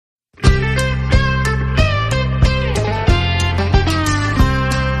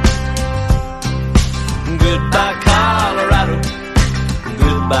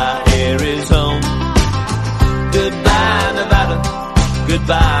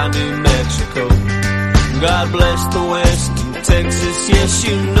by New Mexico. God bless the West and Texas, yes,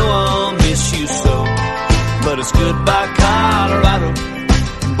 you know I'll miss you so. But it's goodbye Colorado,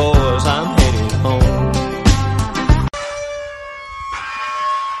 boys, I'm headed home.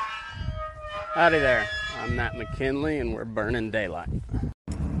 Howdy there, I'm Matt McKinley and we're burning daylight.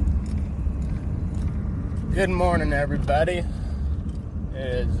 Good morning, everybody. It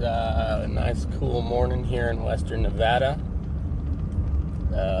is a nice cool morning here in western Nevada.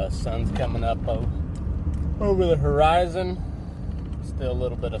 The sun's coming up over the horizon. Still a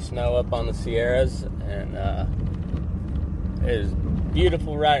little bit of snow up on the Sierras, and it is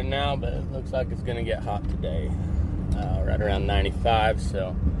beautiful right now, but it looks like it's going to get hot today. Right around 95,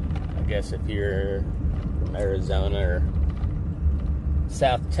 so I guess if you're from Arizona or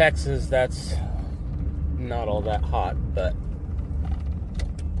South Texas, that's not all that hot, but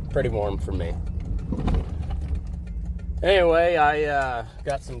pretty warm for me. Anyway, I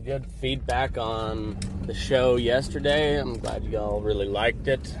got some good feedback on the show yesterday. I'm glad you all really liked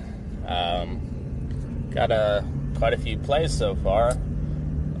it. Got quite a few plays so far,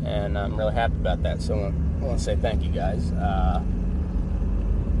 and I'm really happy about that. So I want to say thank you guys.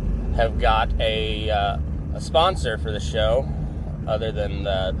 Have got a sponsor for the show, other than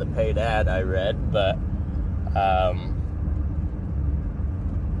the paid ad I read, but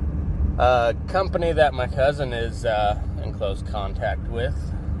a company that my cousin is in close contact with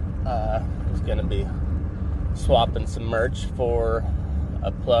is going to be swapping some merch for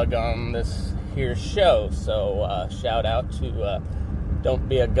a plug on this here show. So shout out to Don't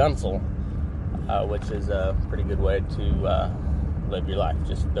Be a Gunsel, which is a pretty good way to live your life.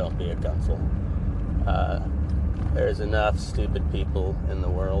 Just don't be a gunsel. There's enough stupid people in the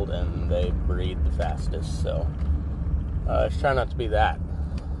world, and they breed the fastest, so just try not to be that.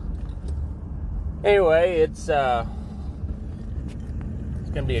 Anyway, it's gonna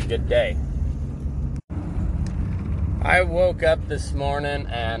be a good day. I woke up this morning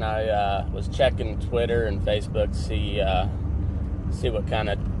and I was checking Twitter and Facebook to see what kind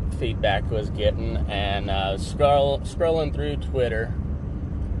of feedback I was getting, and scrolling through Twitter,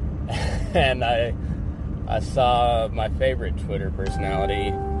 and I saw my favorite Twitter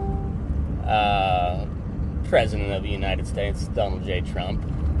personality, President of the United States, Donald J. Trump.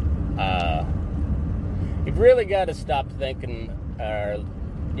 You've really got to stop thinking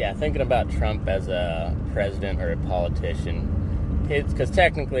about Trump as a president or a politician. Because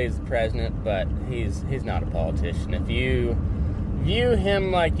technically he's the president, but he's not a politician. If you view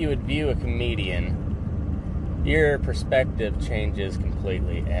him like you would view a comedian, your perspective changes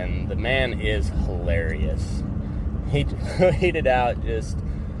completely. And the man is hilarious. He tweeted out just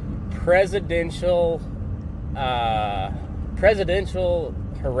presidential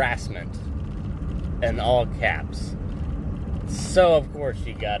harassment in all caps. So of course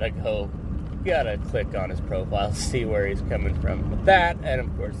you gotta click on his profile, see where he's coming from with that, and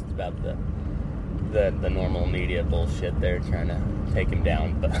of course it's about the normal media bullshit they're trying to take him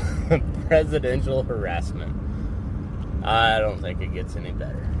down. But presidential harassment, I don't think it gets any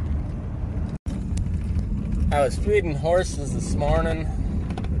better. I was feeding horses this morning.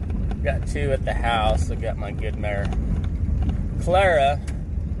 Got two at the house. I got my good mare Clara.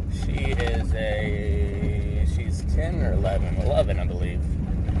 She's 10 or 11, I believe.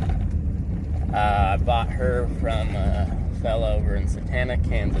 I bought her from a fella over in Satana,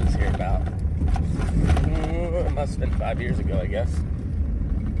 Kansas here about, it must have been 5 years ago, I guess.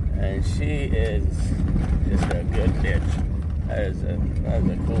 And she is just a good bitch. That is a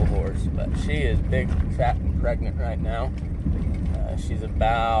cool horse, but she is big, fat, and pregnant right now. She's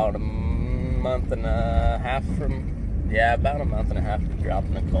about a month and a half from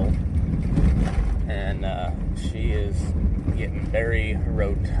dropping a colt. And she is getting very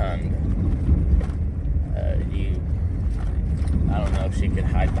rotund. I don't know if she could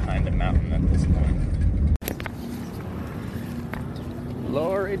hide behind a mountain at this point.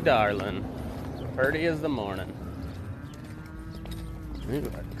 Lori darling, pretty as the morning. You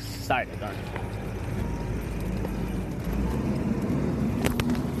are excited, aren't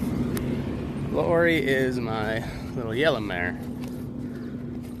you? Lori is my little yellow mare.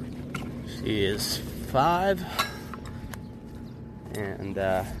 She is 5, and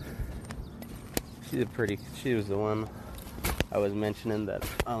she was the one I was mentioning that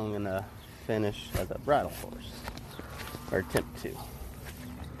I'm gonna finish as a bridle horse, or attempt to.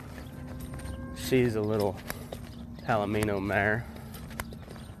 She's a little Palomino mare.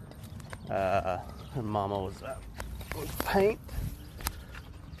 Her mama was paint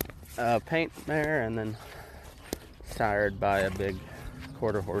mare, and then sired by a big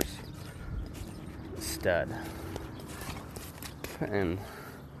quarter horse stud. And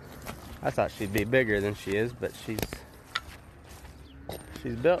I thought she'd be bigger than she is, but she's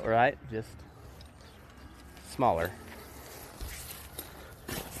built right, just smaller.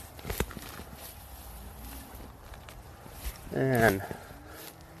 And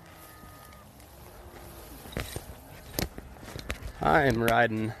I'm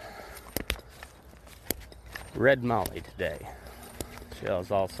riding Red Molly today. She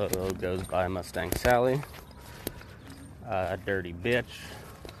also goes by Mustang Sally, Dirty Bitch,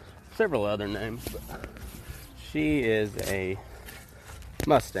 several other names, but she is a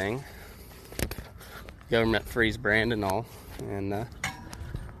Mustang, government freeze brand and all, and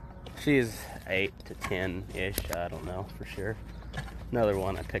she's 8 to 10-ish, I don't know for sure. Another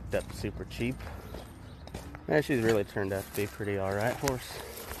one I picked up super cheap, and she's really turned out to be pretty alright horse.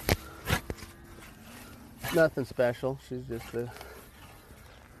 Nothing special, she's just a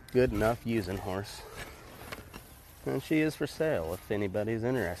good enough using horse. And she is for sale if anybody's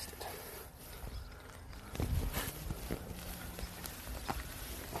interested.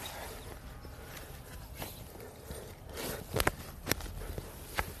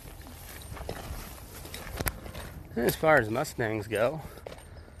 And as far as Mustangs go,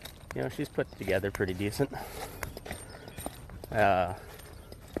 you know, she's put together pretty decent.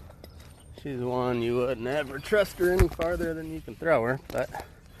 She's one you wouldn't ever trust her any farther than you can throw her, but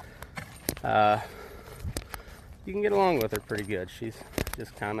you can get along with her pretty good. She's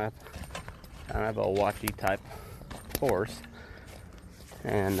just kind of a watchy type horse,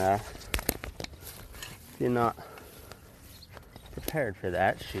 and if you're not prepared for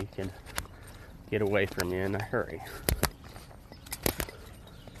that, she can get away from you in a hurry.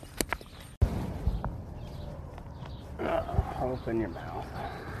 Open your mouth.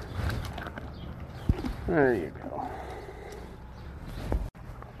 There you go.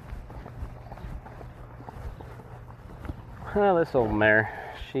 Well, this old mare,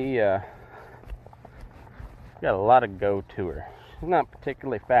 she got a lot of go to her. She's not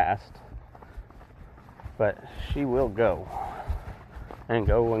particularly fast, but she will go. And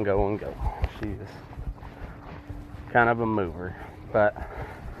go and go and go. She's kind of a mover, but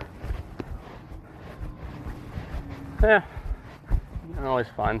yeah, you can always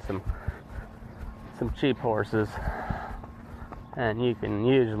find some cheap horses, and you can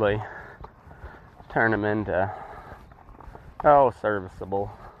usually turn them into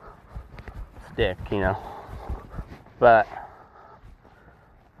serviceable stick, you know. But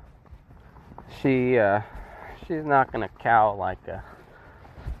she's not gonna cow like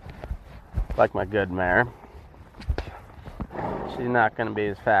my good mare. She's not going to be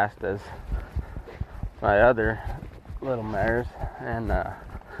as fast as my other little mares, and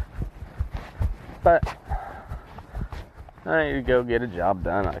but I need to go get a job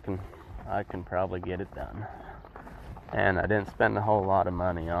done. I can probably get it done. And I didn't spend a whole lot of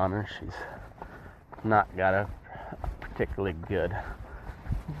money on her. She's not got a particularly good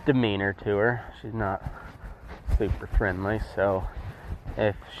demeanor to her. She's not super friendly, so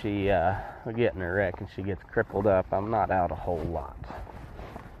if she we get in a wreck and she gets crippled up, I'm not out a whole lot.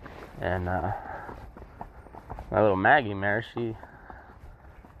 And my little Maggie mare, I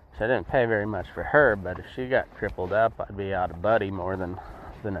didn't pay very much for her, but if she got crippled up, I'd be out of Buddy more than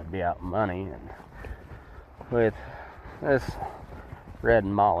I'd be out money. And with this Red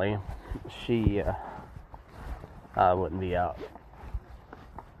Molly, I wouldn't be out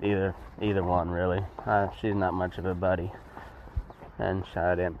either one really. She's not much of a buddy, and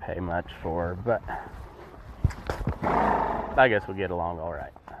I didn't pay much for her, but I guess we'll get along all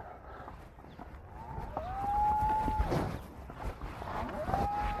right.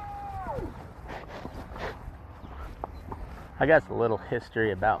 I guess a little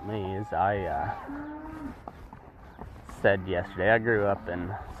history about me is I said yesterday, I grew up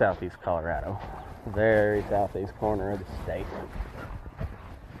in southeast Colorado, very southeast corner of the state.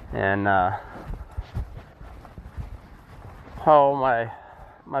 And my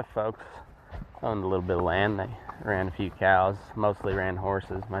folks owned a little bit of land. They ran a few cows, mostly ran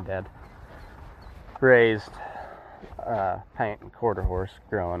horses. My dad raised paint and quarter horse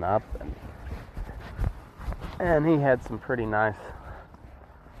growing up, and he had some pretty nice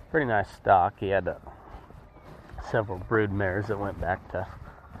stock. He had several brood mares that went back to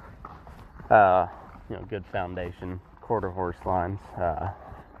good foundation quarter horse lines,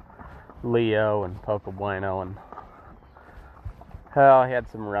 Leo and Poco Bueno, and he had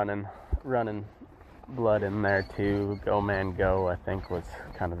some running blood in there too. Go Man Go, I think, was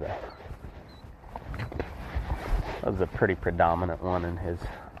kind of a pretty predominant one in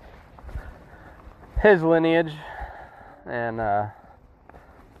his lineage. And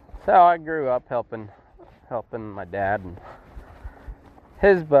so I grew up helping my dad and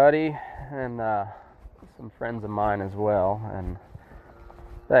his buddy, and some friends of mine as well, and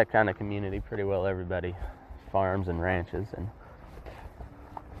that kind of community, pretty well everybody farms and ranches, and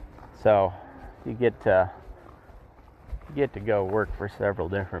so you get to go work for several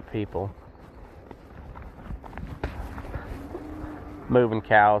different people, moving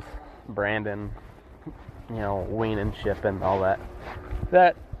cows, branding, weaning, shipping, all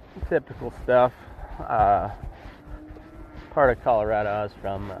that typical stuff. Part of Colorado I was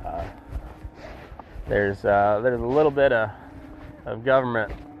from, there's a little bit of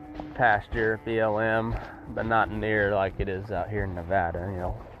government pasture, BLM, but not near like it is out here in Nevada.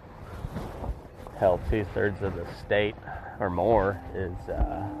 Hell, 2/3 of the state or more is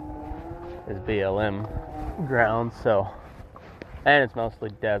BLM ground. So, and it's mostly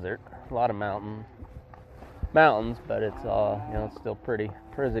desert, a lot of mountains, but it's all it's still pretty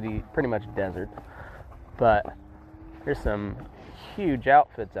much desert. But there's some huge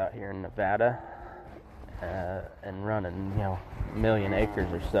outfits out here in Nevada, and running, 1 million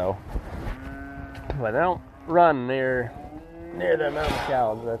acres or so. But they don't run near the amount of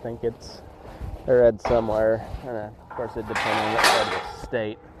cows. I think I read somewhere, and of course it depends on what part of the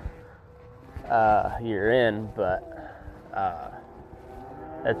state you're in, but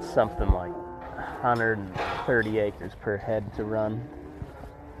it's something like 130 acres per head to run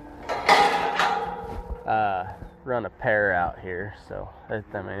a pair out here. So it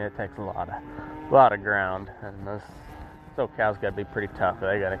takes a lot of ground, and those cows got to be pretty tough.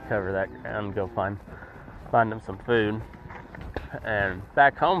 They got to cover that ground and go find them some food. And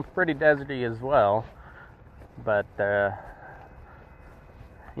back home, pretty deserty as well, but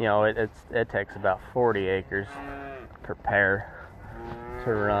it takes about 40 acres per pair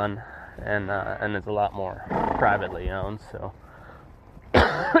to run, and it's a lot more privately owned, so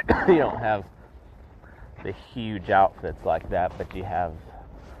you don't have the huge outfits like that, but you have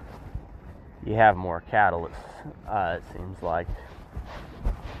more cattle. It seems like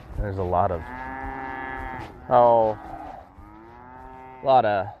there's a lot of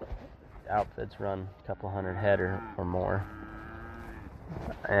outfits run a couple hundred head or more,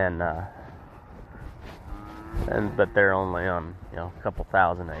 but they're only on a couple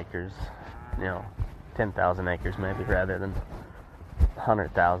thousand acres, 10,000 acres maybe, rather than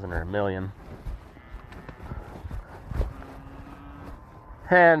 100,000 or 1 million.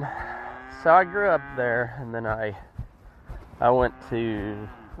 And so I grew up there, and then I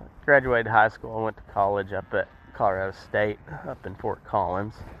graduated high school. I went to college up at Colorado State, up in Fort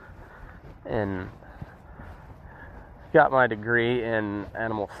Collins, and got my degree in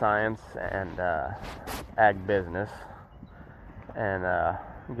animal science and ag business, and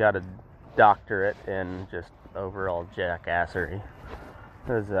got a doctorate in just overall jackassery.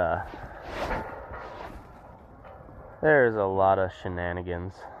 There's a lot of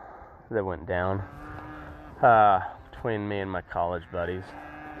shenanigans that went down between me and my college buddies,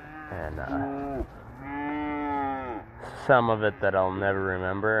 and some of it that I'll never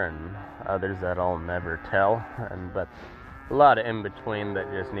remember, and others that I'll never tell, but a lot of in between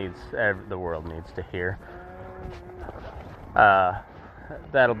that just the world needs to hear. I'll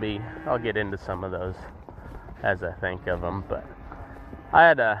get into some of those as I think of them, but I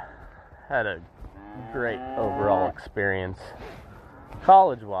had a great overall experience.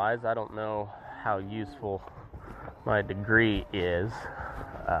 College-wise, I don't know how useful my degree is.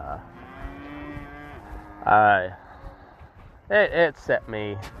 It set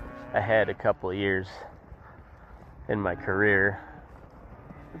me ahead a couple of years in my career,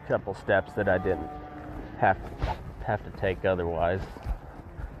 a couple steps that I didn't have to take otherwise,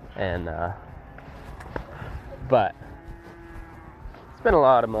 and but spent a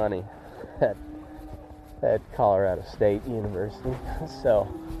lot of money at Colorado State University, so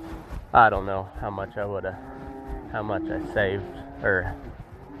I don't know how much I saved, or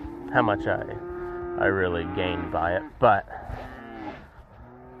how much I really gained by it, but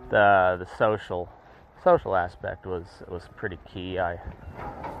the social aspect was pretty key. I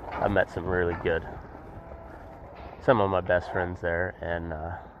met some of my best friends there, and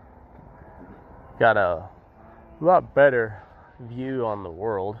got a lot better view on the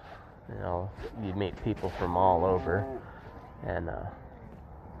world. You meet people from all over, and a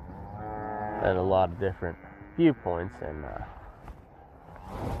lot of different viewpoints, and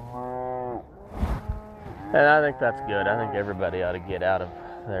I think that's good. I think everybody ought to get out of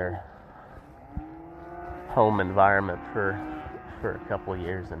their home environment for a couple of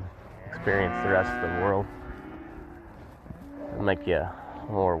years and experience the rest of the world. It'll make you a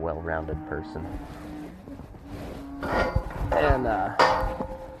more well-rounded person. And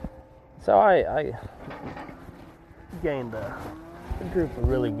so I gained a group of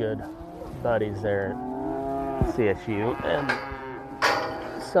really good buddies there at CSU, and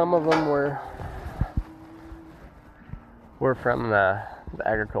some of them were from the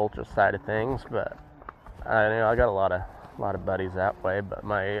agricultural side of things, but I got a lot of buddies that way. But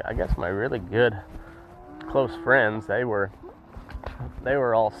I guess my really good close friends, they were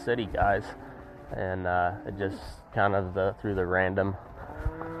all city guys, and it just kind of through the random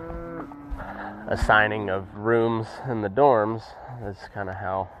assigning of rooms in the dorms is kind of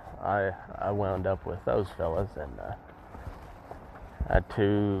how I wound up with those fellas. And I had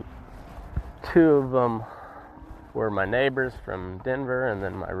two of them were my neighbors from Denver, and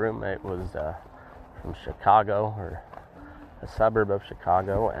then my roommate was from Chicago, or a suburb of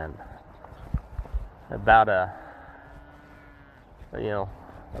Chicago, and about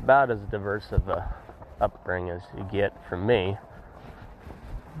as diverse of a upbringing as you get from me.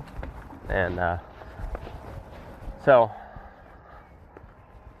 And so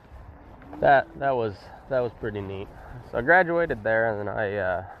that was pretty neat. So I graduated there, and then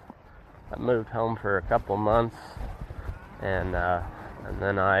I moved home for a couple months, and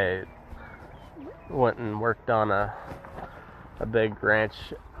then I went and worked on a big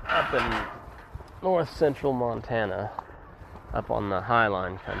ranch up in north central Montana, up on the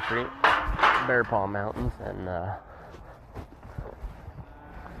Highline country, Bear Paw Mountains, and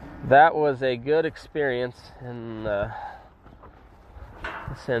that was a good experience in the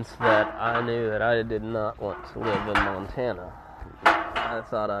sense that I knew that I did not want to live in Montana. I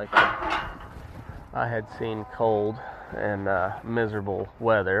thought I had seen cold and miserable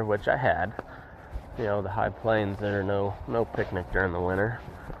weather, which I had. The high plains, there are no picnic during the winter.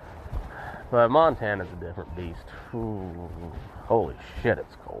 But Montana's a different beast. Ooh, holy shit,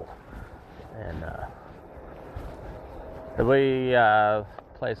 it's cold. And the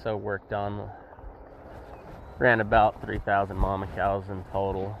place I worked on ran about 3,000 mama cows in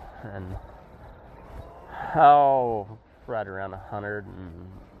total, and right around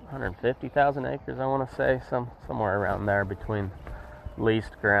 150,000 acres, I want to say, somewhere around there, between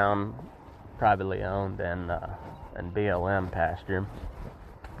leased ground, privately owned, and BLM pasture.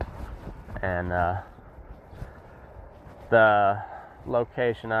 And the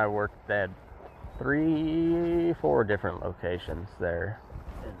location I worked at, 3-4 different locations there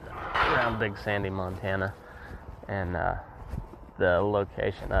around Big Sandy, Montana. And the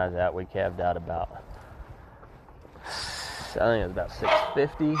location I was at, we calved out about, I think it was about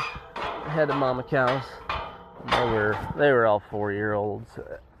 650 head of mama cows. And they were all 4-year-olds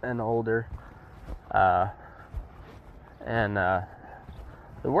and older. And the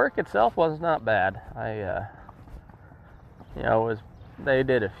work itself was not bad. They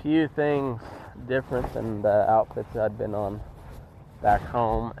did a few things different than the outfits I'd been on back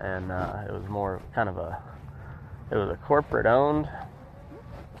home, and it was more kind of a corporate-owned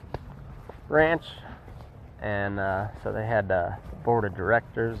ranch, and so they had a board of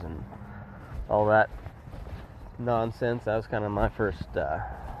directors and all that nonsense. That was kind of my first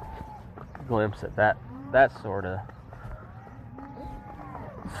glimpse at that sort of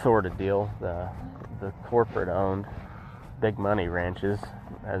deal, the corporate-owned big money ranches,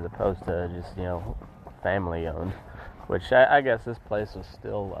 as opposed to just family-owned. Which I guess this place was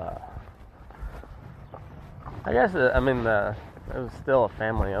still. It was still a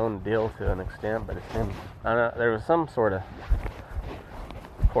family-owned deal to an extent, but it seemed there was some sort of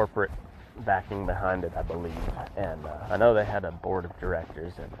corporate backing behind it, I believe, and I know they had a board of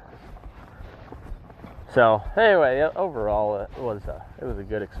directors, and so anyway, overall it was a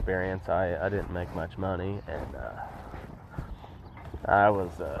good experience. I didn't make much money, and I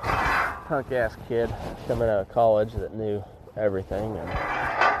was a punk-ass kid coming out of college that knew everything, and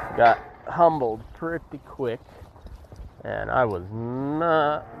got humbled pretty quick, and I was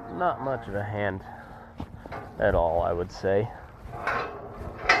not much of a hand at all, I would say.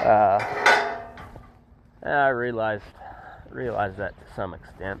 And I realized that to some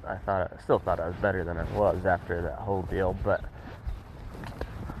extent. I still thought I was better than I was after that whole deal, but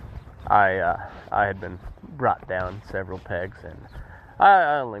I had been brought down several pegs, and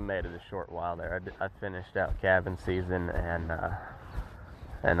I only made it a short while there. I finished out calving season, and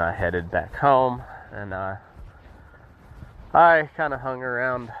I headed back home, and I kind of hung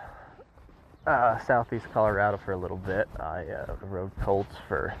around southeast Colorado for a little bit. I rode colts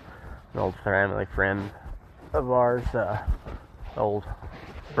for an old family friend of ours, old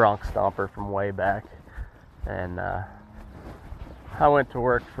bronc stomper from way back, and I went to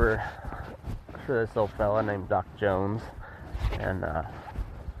work for this old fella named Doc Jones, and I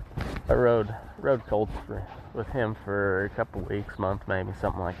rode colts with him for a couple weeks, month maybe,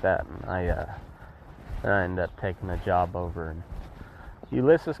 something like that, and I ended up taking a job over in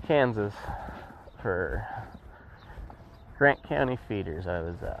Ulysses, Kansas for Grant County Feeders. I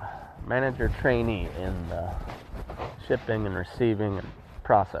was a manager trainee in the shipping and receiving and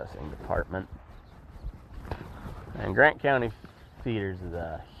processing department. And Grant County Feeders is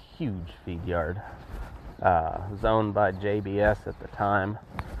a huge feed yard. It was owned by JBS at the time.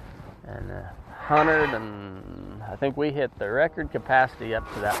 And I think we hit the record capacity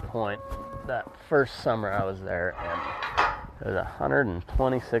up to that point. That first summer I was there, and it was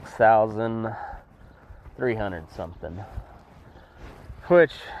 126,300 something,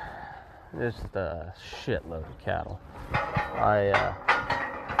 which is just a shitload of cattle.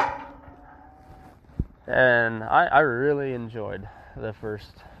 I really enjoyed the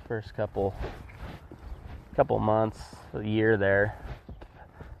first couple months, a year there.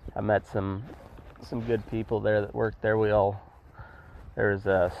 I met some good people there that worked there. There was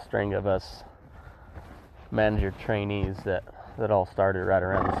a string of us manager trainees that all started right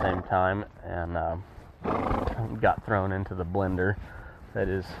around the same time, and got thrown into the blender that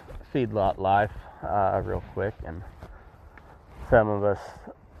is feedlot life real quick. And some of us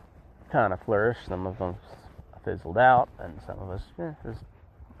kind of flourished, some of them fizzled out, and some of us just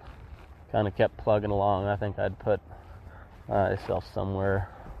kind of kept plugging along. I think I'd put myself somewhere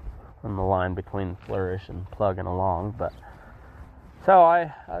on the line between flourish and plugging along. But so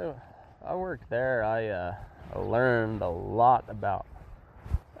I worked there. I learned a lot about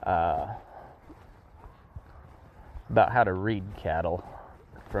how to read cattle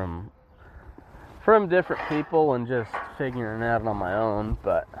from different people, and just figuring it out on my own.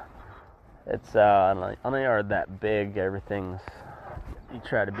 But it's on a yard that big, you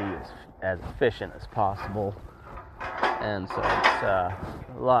try to be as efficient as possible, and so it's a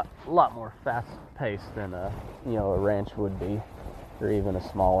lot more fast-paced than a ranch would be, or even a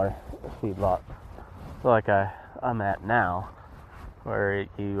smaller feedlot like I'm at now, where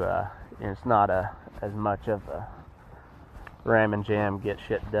it's not as much of a ram and jam, get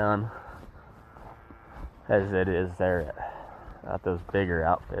shit done, as it is there at those bigger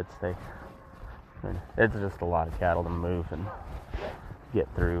outfits. It's just a lot of cattle to move and get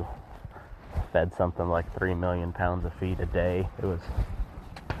through. Fed something like 3 million pounds of feed a day. It was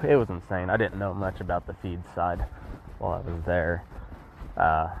insane. I didn't know much about the feed side while I was there.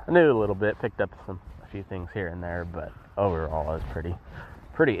 I knew a little bit, picked up a few things here and there, but overall I was pretty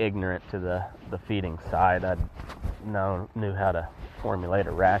ignorant to the feeding side. I knew how to formulate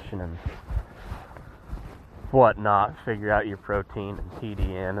a ration and whatnot, figure out your protein and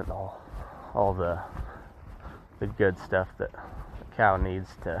TDN and all the good stuff that a cow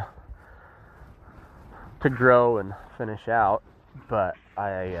needs to grow and finish out. But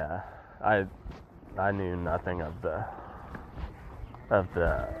I knew nothing of the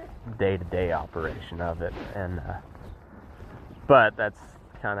day-to-day operation of it, and but that's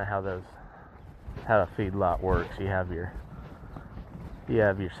kind of how a feedlot works. You have your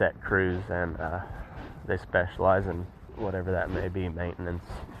set crews, and they specialize in whatever that may be: maintenance,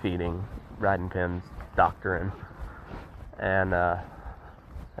 feeding, riding pens, doctoring. And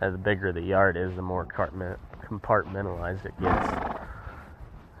as bigger the yard is, the more compartmentalized it gets.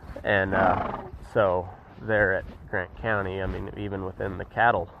 And so there at Grant County, I mean, even within the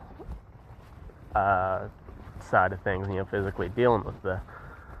cattle side of things, physically dealing with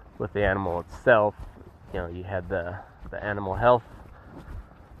the animal itself, you had the animal health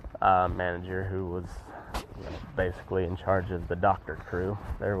manager, who was basically in charge of the doctor crew.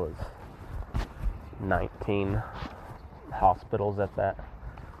 There was 19 hospitals at that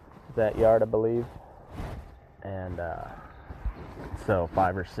yard, I believe, and so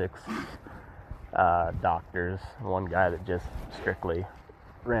 5 or 6 doctors, one guy that just strictly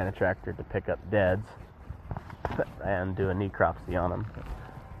ran a tractor to pick up deads and do a necropsy on them.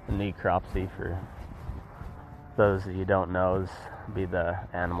 A necropsy, for those of you don't know, is be the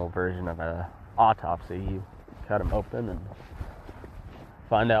animal version of an autopsy. You cut them open and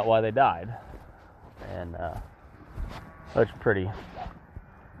find out why they died, and it's pretty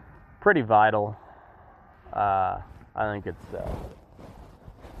vital. I think it's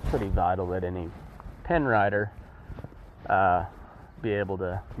pretty vital that any pen rider be able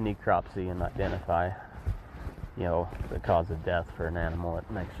to necropsy and identify, the cause of death for an animal. It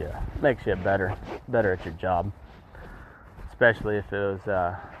makes you better at your job, especially if it was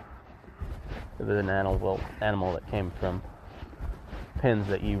an animal that came from pens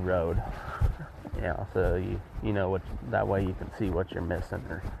that you rode. So you know what, that way you can see what you're missing,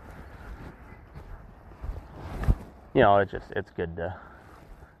 or it's good to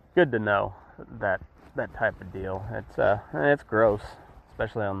know that type of deal. It's gross,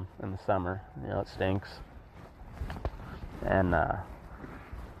 especially in the summer. It stinks, and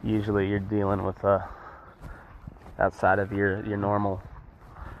usually you're dealing with outside of your normal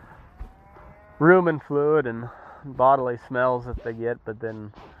rumen fluid and bodily smells that they get, but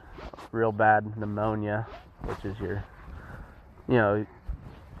then real bad pneumonia, which is your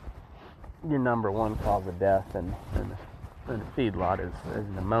number one cause of death in a feedlot is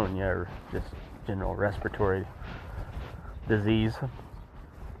pneumonia, or just general respiratory disease.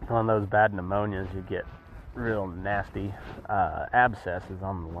 On those bad pneumonias, you get real nasty abscesses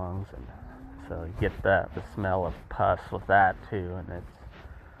on the lungs, and so you get the smell of pus with that too, and it's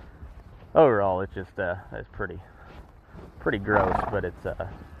overall it's just it's pretty gross, but it's an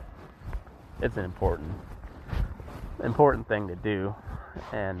important thing to do.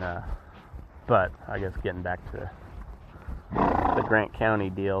 And but I guess getting back to the Grant County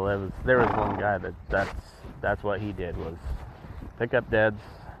deal, there was one guy that's what he did, was pick up deads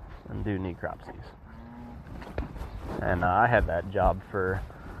and do necropsies. And I had that job for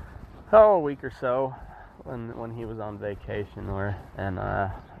a week or so when he was on vacation, and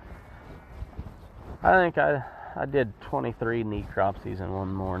I think I did 23 necropsies in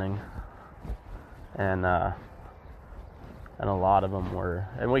one morning, and a lot of them were,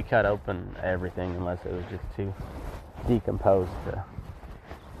 and we cut open everything unless it was just too decomposed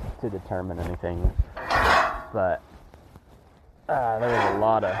to determine anything. But there was a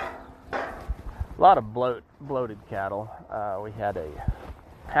lot of bloated cattle. We had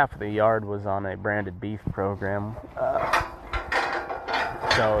half of the yard was on a branded beef program,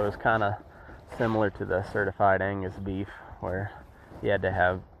 so it was kind of similar to the certified Angus beef, where you had to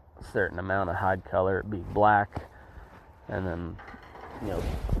have a certain amount of hide color, it'd be black, and then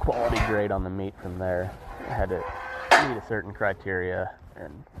quality grade on the meat from there. It had to meet a certain criteria,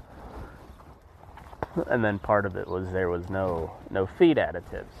 and then part of it was there was no feed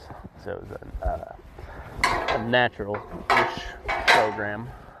additives, so it was a natural-ish program.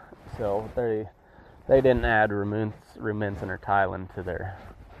 So they didn't add rumensin or Tylen to their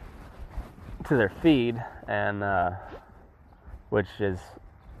feed, and which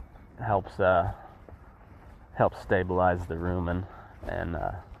helps stabilize the rumen and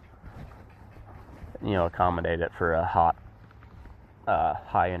accommodate it for a hot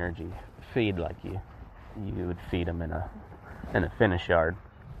high energy feed like you would feed them in a finish yard.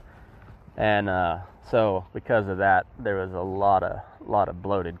 And so because of that, there was a lot of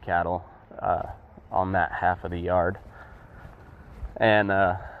bloated cattle on that half of the yard, and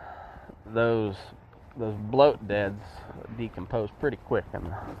those bloat deads decompose pretty quick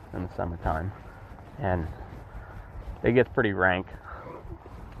in the summertime, and it gets pretty rank.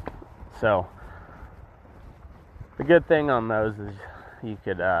 So the good thing on those is you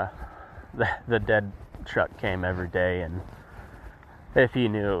could the dead truck came every day, and if you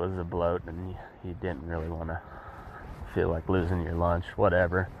knew it was a bloat and you didn't really want to feel like losing your lunch,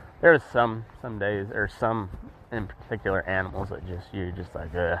 whatever. There's some days, or some in particular animals that you're just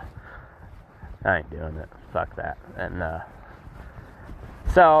like, I ain't doing it, fuck that. And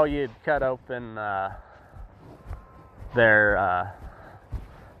so you'd cut open their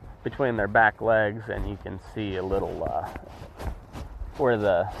between their back legs, and you can see a little where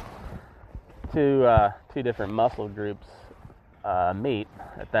the two different muscle groups meet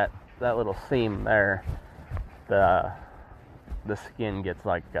at that little seam there. The skin gets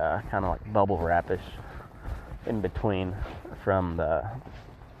like kind of like bubble wrapish in between from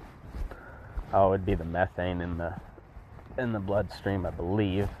it'd be the methane in the bloodstream, I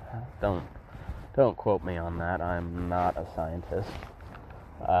believe. Don't quote me on that. I'm not a scientist.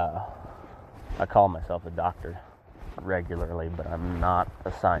 I call myself a doctor regularly, but I'm not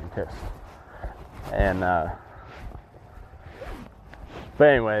a scientist. And but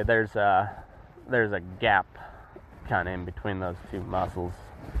anyway, there's a gap kind of in between those two muscles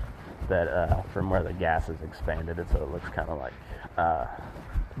that from where the gas is expanded, and so it looks kind of like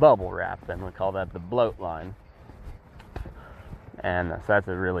bubble wrap, and we call that the bloat line. And so that's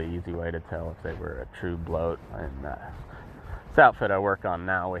a really easy way to tell if they were a true bloat. And this outfit I work on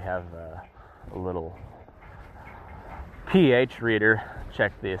now, we have a little pH reader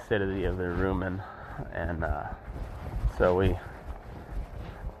check the acidity of their rumen, and so we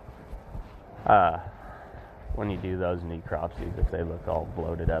when you do those necropsies, if they look all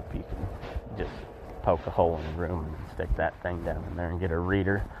bloated up, you can just poke a hole in the rumen and stick that thing down in there and get a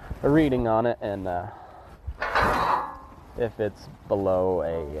reading on it, and if it's below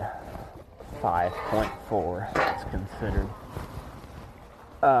a 5.4, it's considered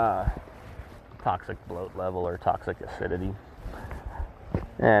toxic bloat level or toxic acidity.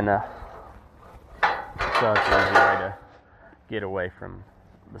 And so it's an easy way to get away from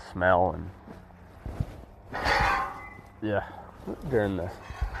the smell, and during the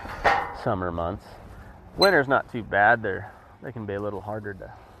summer months. Winter's not too bad. They can be a little harder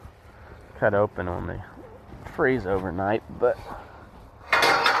to cut open when they freeze overnight, but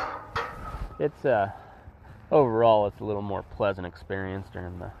it's overall it's a little more pleasant experience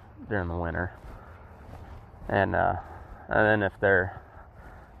during the winter. And then if they're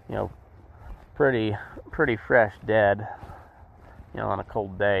pretty fresh dead, on a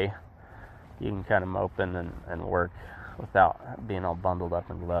cold day, you can cut them open and work without being all bundled up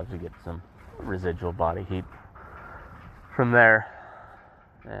in gloves. You get some residual body heat from there.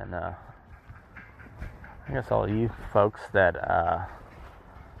 And I guess all you folks that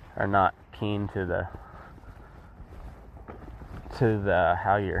are not keen to the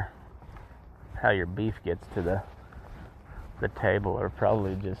how your beef gets to the table are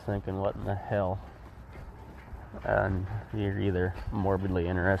probably just thinking, what in the hell? And you're either morbidly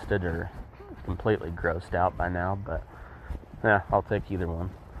interested or completely grossed out by now, but yeah, I'll take either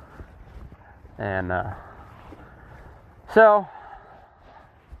one. And so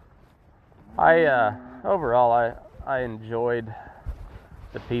overall I enjoyed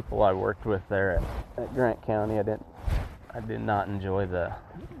the people I worked with there at Grant County. I did not enjoy the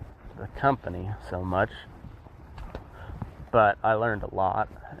company so much, but I learned a lot,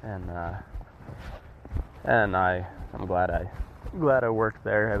 and I'm glad I worked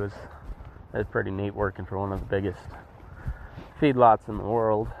there. It was pretty neat working for one of the biggest feedlots in the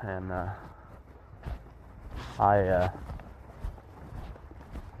world, and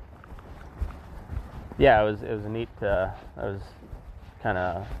it was neat. I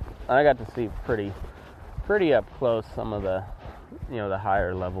got to see pretty up close some of the the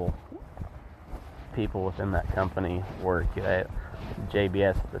higher level people within that company work.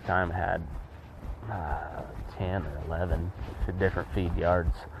 JBS at the time had 10 or 11 different feed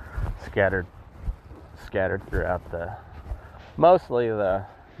yards scattered throughout mostly the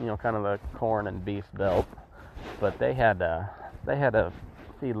kind of the corn and beef belt, but they had a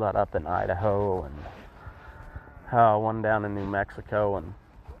feedlot up in Idaho and one down in New Mexico,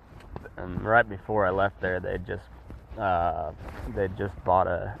 and right before I left there, they'd just bought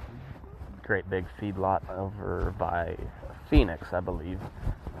a great big feedlot over by Phoenix, I believe,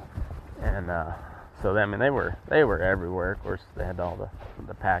 and so I mean they were everywhere. Of course, they had all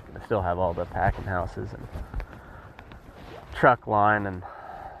the packing. They still have all the packing houses and truck line, and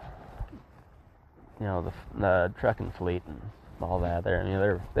the trucking fleet and all that there. I mean,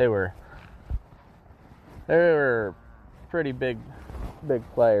 they were pretty big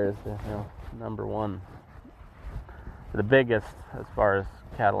players. Number one, the biggest as far as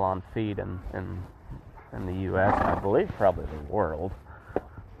cattle on feed in the U.S. and I believe probably the world.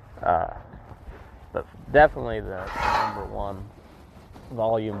 But definitely the number one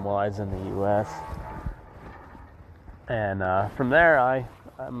volume-wise in the U.S. And from there, I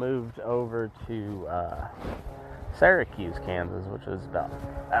moved over to Syracuse, Kansas, which was about an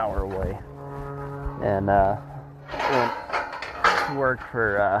hour away, and worked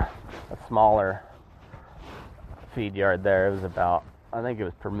for a smaller feed yard there. It was about, I think it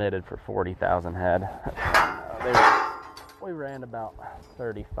was permitted for 40,000 head. We ran about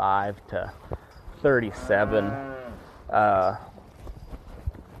 35 to 37.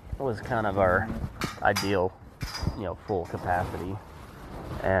 Was kind of our ideal, full capacity,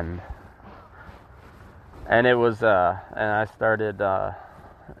 and it was, and I started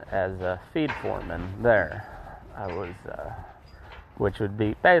as a feed foreman there. I was, which would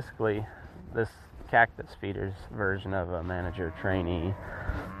be basically this Cactus Feeders version of a manager trainee,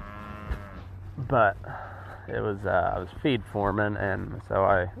 but it was I was feed foreman, and so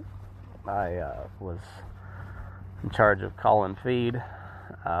I was in charge of calling feed,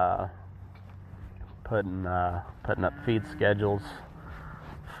 putting up feed schedules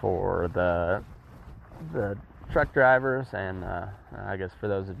for the truck drivers, and I guess for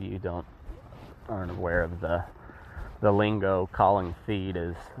those of you who aren't aware of the lingo, calling feed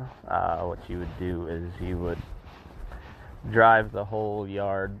is what you would do is you would drive the whole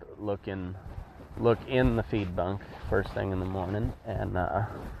yard, look in the feed bunk first thing in the morning, and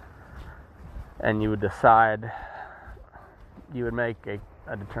you would decide, you would make a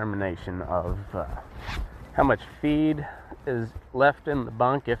determination of how much feed is left in the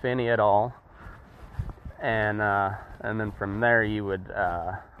bunk, if any at all, and then from there you would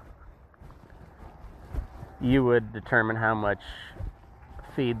determine how much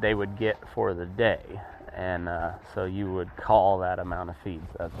feed they would get for the day, and so you would call that amount of feeds.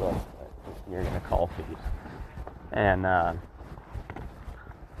 That's what you're going to call feed, and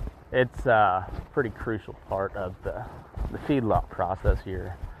it's a pretty crucial part of the feedlot process.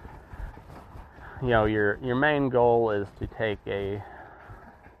 Your main goal is to take a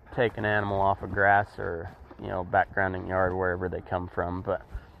take an animal off of grass or, backgrounding yard, wherever they come from. But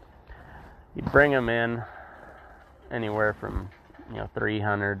you bring them in anywhere from,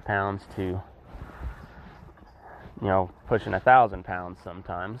 300 pounds to, pushing 1,000 pounds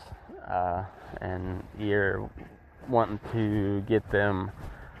sometimes. And you're wanting to get them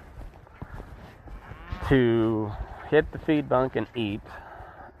to hit the feed bunk and eat,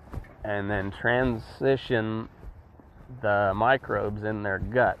 and then transition the microbes in their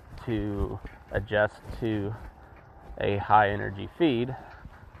gut to adjust to a high energy feed.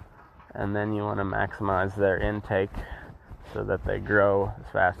 And then you want to maximize their intake so that they grow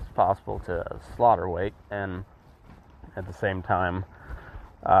as fast as possible to slaughter weight, and at the same time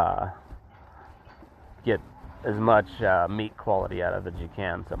get as much meat quality out of it as you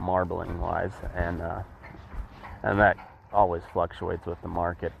can, so marbling wise, and that always fluctuates with the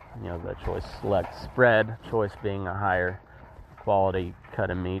market. The Choice Select spread, Choice being a higher quality cut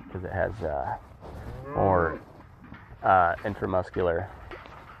of meat because it has more intramuscular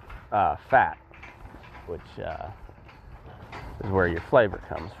fat, which is where your flavor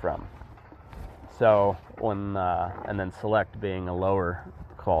comes from. So and then Select being a lower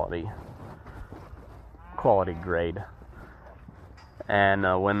quality grade, and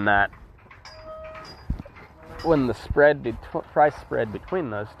when the price spread between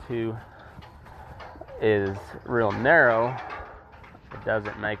those two is real narrow, it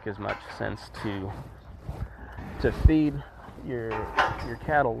doesn't make as much sense to feed your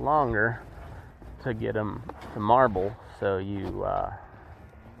cattle longer to get them to marble. So you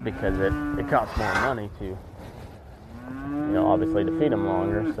because it costs more money to obviously to feed them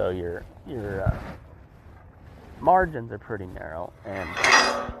longer, so your margins are pretty narrow, and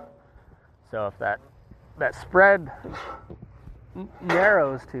so if that spread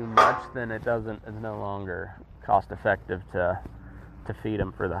narrows too much, then it's no longer cost effective to feed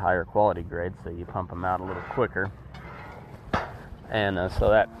them for the higher quality grades, so you pump them out a little quicker. And so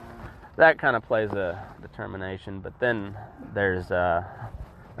that kind of plays a determination. But then there's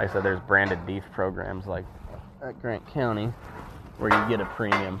like I said, there's branded beef programs like at Grant County where you get a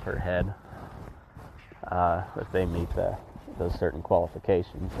premium per head if they meet those certain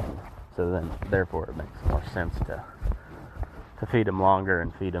qualifications. And so then therefore it makes more sense to feed them longer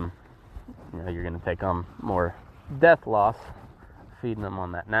and feed them, you're going to take on more death loss feeding them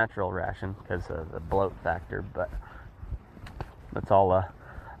on that natural ration because of the bloat factor. But that's all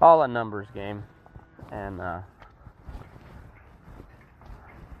a numbers game. And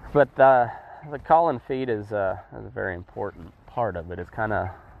but the call and feed is a very important part of it. It's kind of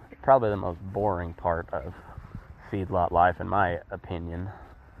probably the most boring part of feedlot life, in my opinion.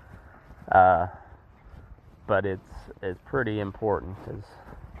 But it's pretty important, because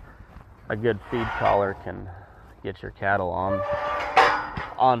a good feed collar can get your cattle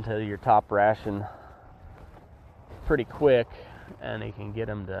onto your top ration pretty quick, and he can get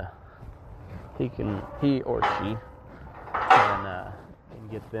them he or she can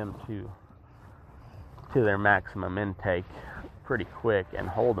get them to their maximum intake pretty quick and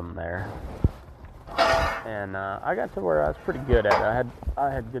hold them there. And I got to where I was pretty good at it. I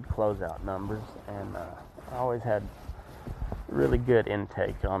had good closeout numbers, and I always had really good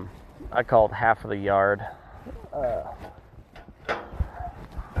intake on. I called half of the yard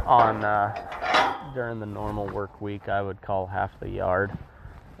during the normal work week. I would call half the yard,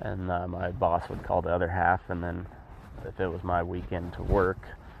 and my boss would call the other half. And then if it was my weekend to work,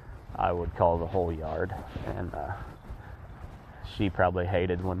 I would call the whole yard. And she probably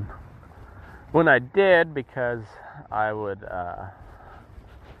hated when I did, because I would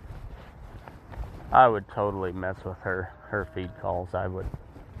totally mess with her feed calls.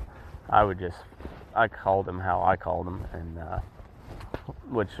 I called them how I called them, and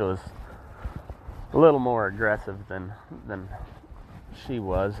which was a little more aggressive than she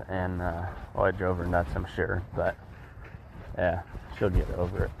was, and I drove her nuts, I'm sure. But yeah, she'll get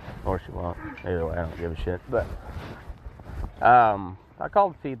over it, or she won't. Either way, I don't give a shit. But I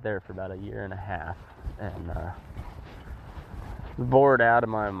called feed there for about a year and a half, and bored out of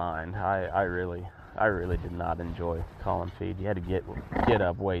my mind. I really did not enjoy calling feed. You had to get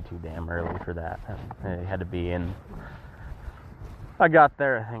up way too damn early for that. And it had to be in. I got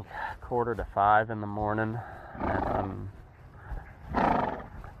there, I think, 4:45 in the morning. And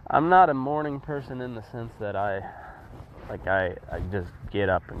I'm not a morning person in the sense that I just get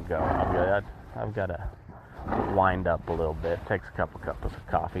up and go. I've got to wind up a little bit. It takes a couple cups of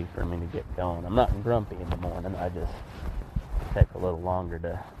coffee for me to get going. I'm not grumpy in the morning. I just take a little longer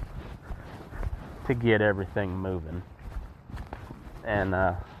to get everything moving. And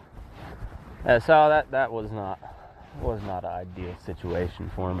so that was was not an ideal situation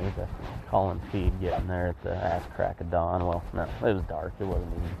for me to call and feed, getting there at the ass crack of dawn. Well, no, it was dark. It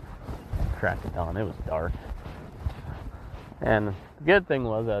wasn't even crack of dawn. It was dark. And the good thing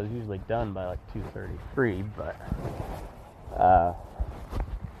was I was usually done by like 2:33, but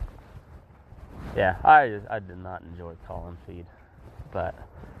yeah, I did not enjoy call and feed, but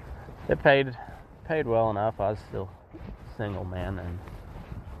it paid well enough. I was still a single man, and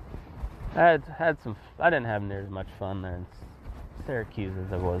I didn't have near as much fun there in Syracuse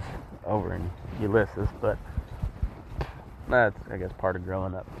as I was over in Ulysses, but that's, I guess, part of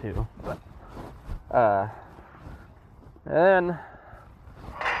growing up too. But and then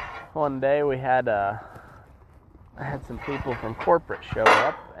one day I had some people from corporate show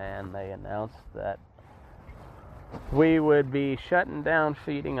up, and they announced that we would be shutting down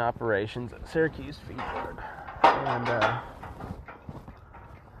feeding operations at Syracuse Feed Yard. And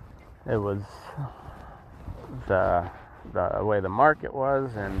it was the way the market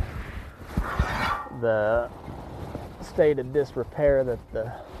was, and the state of disrepair that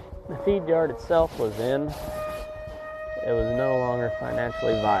the feed yard itself was in. It was no longer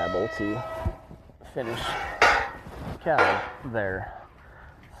financially viable to finish cattle there.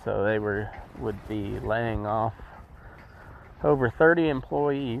 So they would be laying off over 30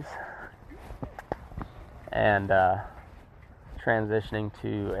 employees and transitioning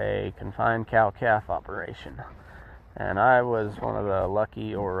to a confined cow-calf operation. And I was one of the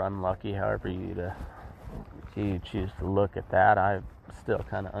lucky or unlucky, however you choose to look at that. I'm still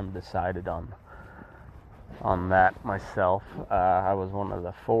kind of undecided on that myself. I was one of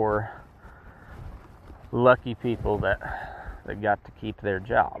the 4 lucky people that got to keep their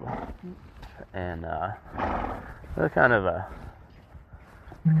job, and it was kind of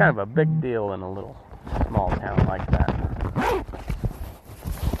a big deal in a little small town like that.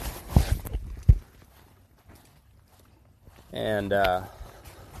 And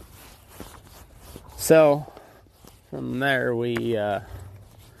so from there we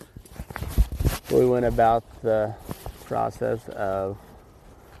went about the process of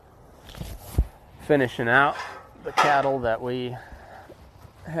finishing out the cattle that we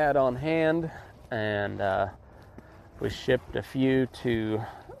had on hand, and we shipped a few to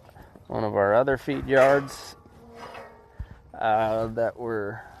one of our other feed yards that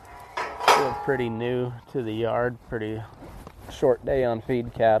were still pretty new to the yard. Pretty short day on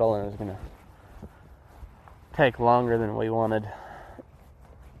feed cattle, and it was going to take longer than we wanted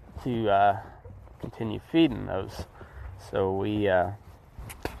to continue feeding those. So we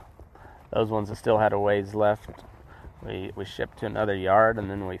those ones that still had a ways left, we shipped to another yard,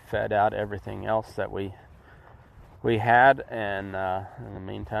 and then we fed out everything else that we had. And in the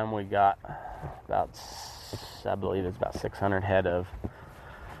meantime, we got I believe it's about 600 head of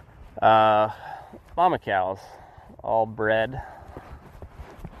mama cows, all bred.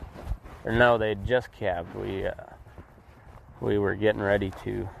 Or no, they just calved. We were getting ready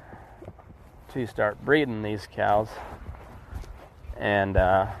to start breeding these cows, and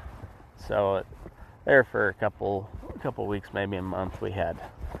so there for a couple weeks, maybe a month, we had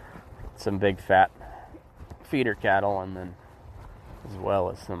some big fat feeder cattle, and then as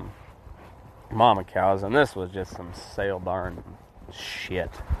well as some mama cows. And this was just some sale barn shit.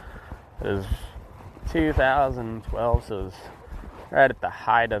 It was 2012, so it was right at the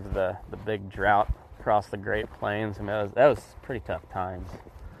height of the big drought across the Great Plains. I mean, that was pretty tough times.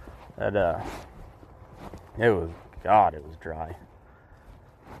 It was dry,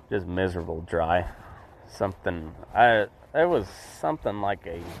 just miserable dry. It was something like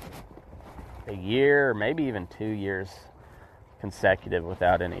a year, or maybe even 2 years consecutive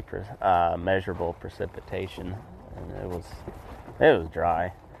without any measurable precipitation, and it was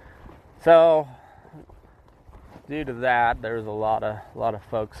dry. So due to that, there was a lot of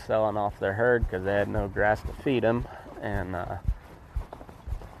folks selling off their herd because they had no grass to feed them, and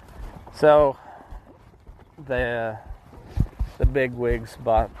so the big wigs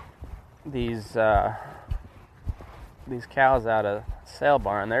bought these cows out of sale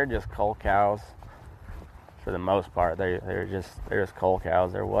barn. They're just cull cows for the most part. They're just cull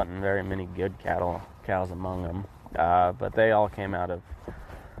cows. There wasn't very many good cows among them, but they all came out of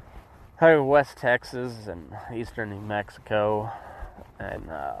West Texas and eastern New Mexico and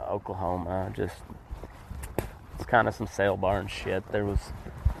Oklahoma. It's kind of some sale barn shit. There was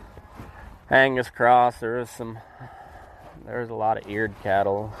Angus cross. There was a lot of eared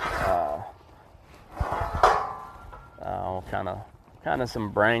cattle. Kind of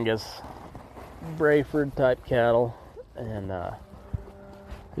some Brangus, Brayford type cattle, and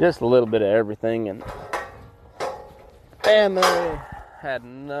just a little bit of everything. And had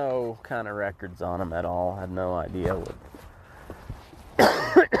no kind of records on them at all. Had no idea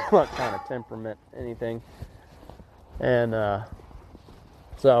what kind of temperament, anything. And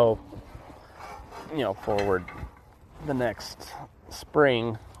so, forward the next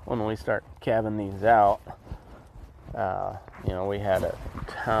spring when we start calving these out, we had a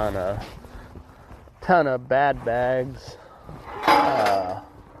ton of bad bags,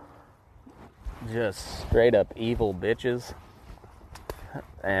 just straight up evil bitches,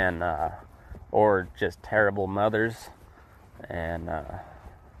 and or just terrible mothers, and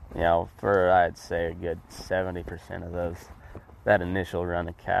for I'd say a good 70% of those, that initial run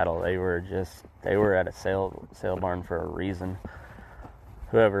of cattle, they were at a sale barn for a reason.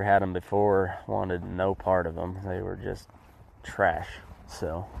 Whoever had them before wanted no part of them. They were just trash.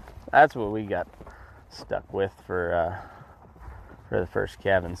 So that's what we got stuck with for the first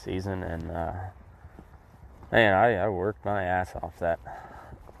calving season, and man, I worked my ass off that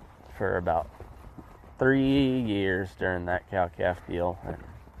for about 3 years during that cow-calf deal, and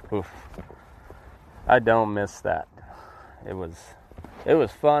oof, I don't miss that. It was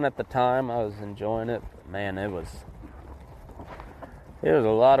fun at the time. I was enjoying it, but man, it was a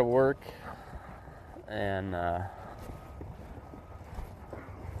lot of work, and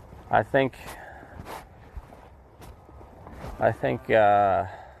I think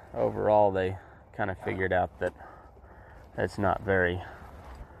overall they kind of figured out that it's not very,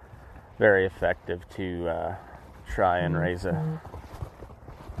 very effective to try and raise a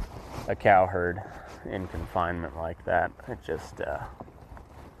cow herd in confinement like that. It just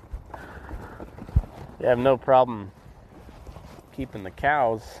you have no problem keeping the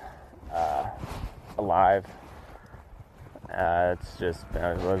cows alive. It's just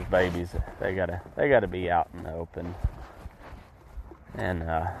those babies. They gotta be out in the open, and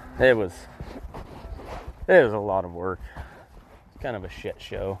it was a lot of work. It's kind of a shit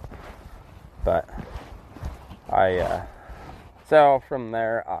show, but so from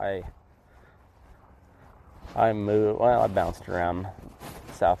there I moved. Well, I bounced around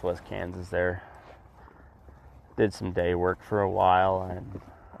Southwest Kansas there. Did some day work for a while, and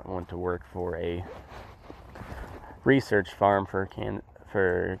I went to work for a research farm for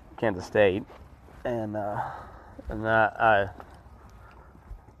Kansas State, and that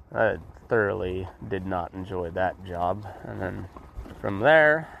I thoroughly did not enjoy that job. And then from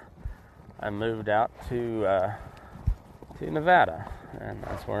there, I moved out to Nevada, and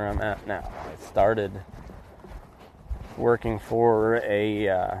that's where I'm at now. I started working for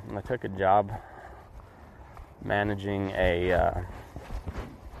I took a job managing a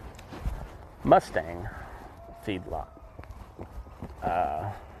Mustang feedlot.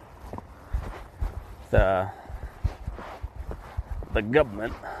 The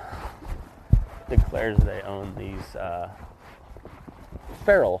government declares they own these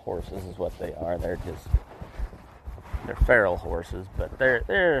feral horses, is what they are. They're feral horses, but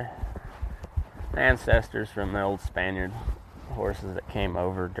they're ancestors from the old Spaniard horses that came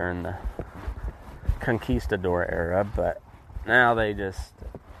over during the conquistador era, but now they just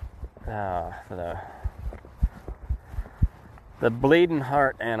the bleeding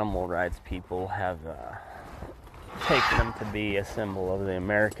heart animal rights people have taken them to be a symbol of the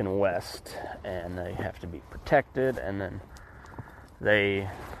American West, and they have to be protected, and then they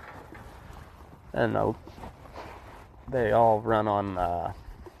all run on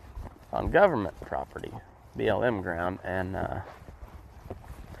government property, BLM ground, and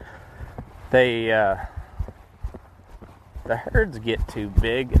the herds get too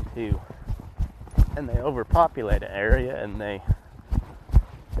big and they overpopulate an area, and they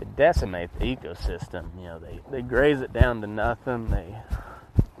decimate the ecosystem. They graze it down to nothing.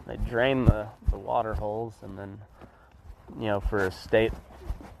 They drain the water holes, and then for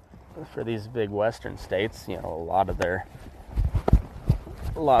these big western states, a lot of their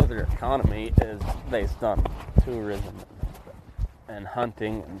economy is based on tourism and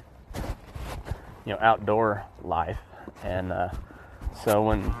hunting and outdoor life, and so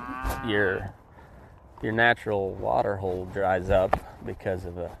when your natural water hole dries up because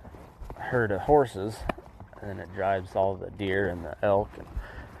of a herd of horses, and it drives all the deer and the elk and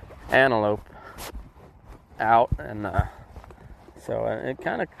antelope out, and so it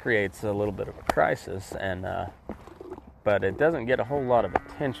kind of creates a little bit of a crisis, and but it doesn't get a whole lot of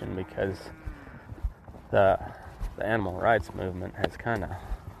attention because the animal rights movement has kind of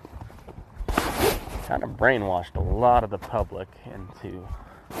brainwashed a lot of the public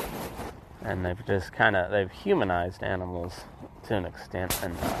and they've humanized animals to an extent,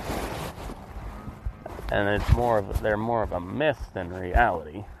 and it's they're more of a myth than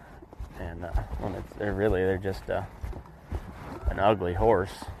reality, and when they're just an ugly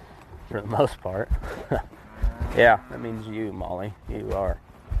horse for the most part. Yeah, that means you, Molly. You are.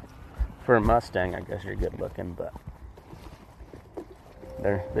 For a Mustang, I guess you're good looking, but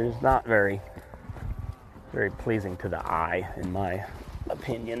there's not very pleasing to the eye, in my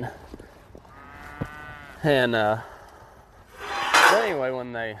opinion. And but anyway,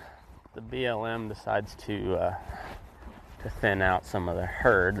 when the BLM decides to thin out some of the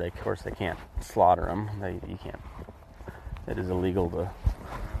herd, of course they can't slaughter them. It is illegal to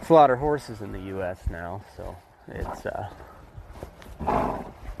slaughter horses in the U.S. now, so it's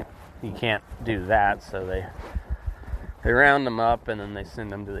you can't do that. So they round them up and then they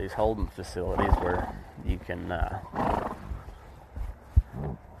send them to these holding facilities where you can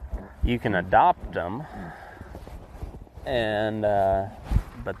adopt them, and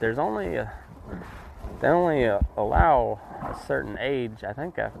but there's only they only allow a certain age. I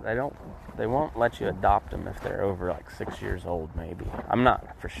think they won't let you adopt them if they're over like 6 years old, maybe. I'm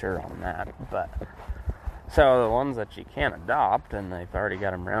not for sure on that, but so the ones that you can't adopt and they've already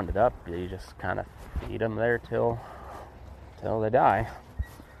got them rounded up, you just kind of feed them there till they die.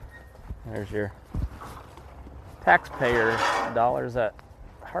 There's your taxpayer dollars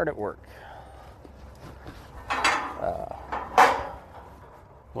hard at work.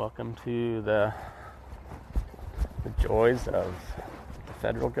 Welcome to the joys of the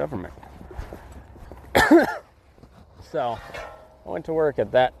federal government. So, I went to work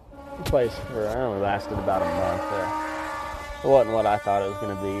at that place for, I only lasted about a month. It wasn't what I thought it was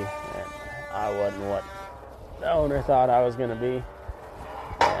going to be, and I wasn't what the owner thought I was going to be.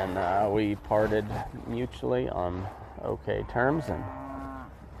 And we parted mutually on okay terms, and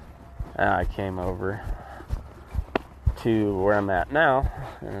I came over to where I'm at now,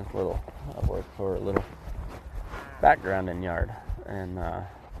 and I work for a little backgrounding yard, and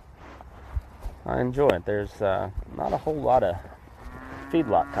I enjoy it. There's not a whole lot of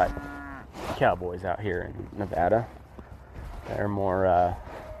feedlot type cowboys out here in Nevada. They're more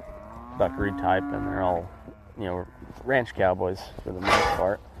buckaroo type, and they're all, ranch cowboys for the most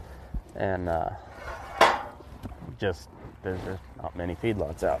part. And there's not many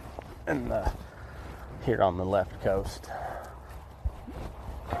feedlots out here on the left coast.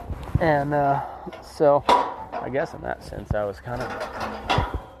 And so I guess in that sense I was kind of,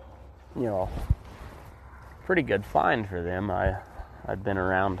 pretty good find for them. I'd been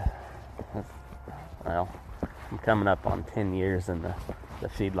around, I'm coming up on 10 years in the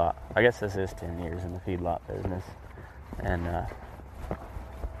feedlot. I guess this is 10 years in the feedlot business. And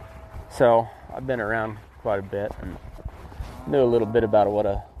so I've been around quite a bit and knew a little bit about what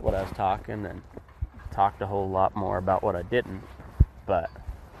I was talking, and talked a whole lot more about what I didn't. But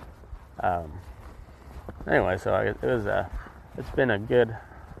anyway, so it's been a good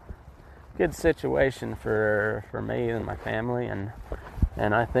situation for me and my family, and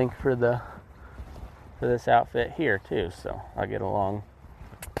I think for this outfit here too. So I'll get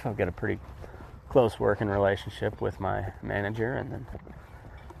a pretty close working relationship with my manager, and then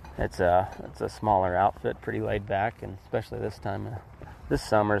it's a smaller outfit, pretty laid back, and especially this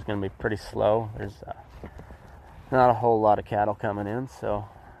summer is going to be pretty slow. There's not a whole lot of cattle coming in, so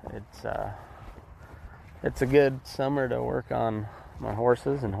it's a good summer to work on my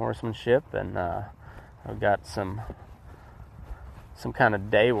horses and horsemanship, and I've got some kind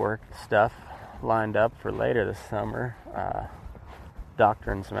of day work stuff lined up for later this summer,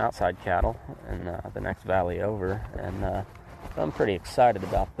 doctoring some outside cattle in the next valley over, and I'm pretty excited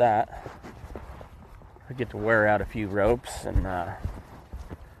about that. I get to wear out a few ropes and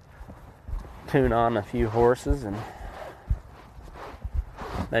tune on a few horses, and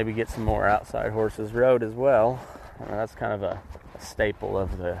maybe get some more outside horses rode as well. That's kind of a staple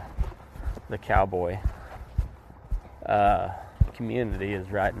of the cowboy community, is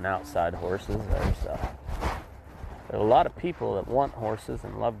riding outside horses. There's a lot of people that want horses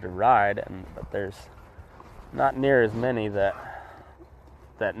and love to ride, but there's not near as many that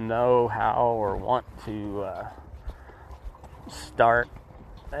know how or want to start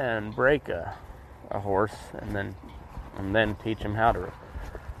and break a horse and then teach them how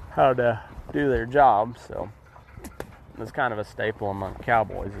to do their job. So it's kind of a staple among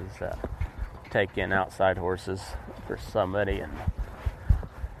cowboys, is take in outside horses for somebody and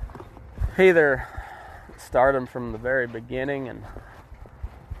either start them from the very beginning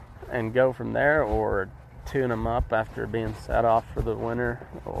and go from there, or tune them up after being set off for the winter,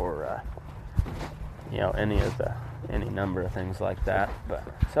 or any number of things like that. But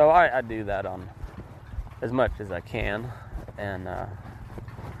so I do that on as much as I can, and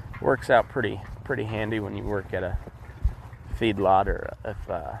works out pretty handy when you work at a feedlot, or if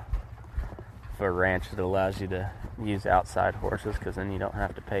a ranch that allows you to use outside horses, because then you don't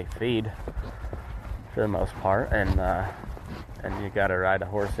have to pay feed for the most part, and you got to ride a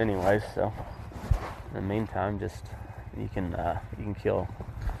horse anyways. So in the meantime, just you can kill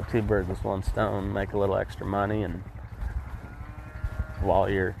two birds with one stone, make a little extra money, and while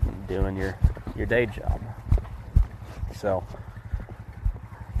you're doing your day job. So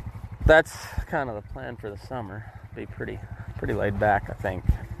that's kind of the plan for the summer. Be pretty laid back, I think.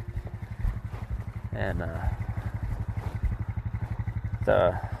 And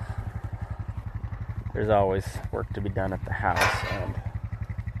there's always work to be done at the house, and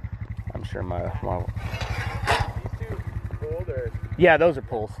I'm sure my These two pulled, or? Yeah, those are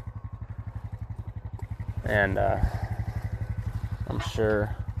pulls. And I'm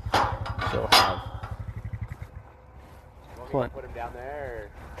sure she'll have Put them down there?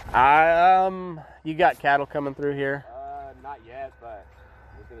 You got cattle coming through here? Not yet, but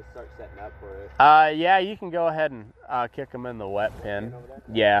I was gonna start setting up for it. Yeah, you can go ahead and kick them in the wet pen.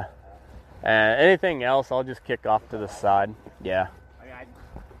 Yeah. Anything else, I'll just kick off to the side. Yeah. I mean, I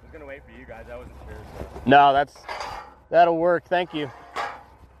was gonna wait for you guys. I wasn't sure. So. No, that'll work. Thank you.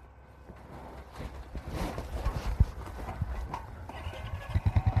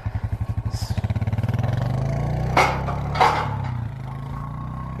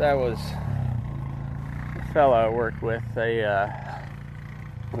 That was a fellow I worked with.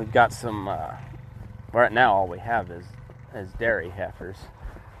 We've got some. Right now, all we have is dairy heifers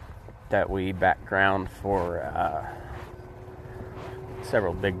that we background for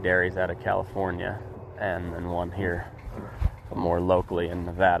several big dairies out of California, and one here more locally in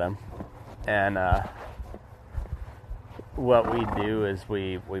Nevada. And what we do is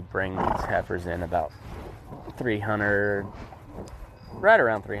we bring these heifers in about 300, right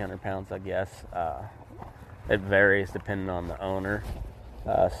around 300 pounds, I guess. It varies depending on the owner.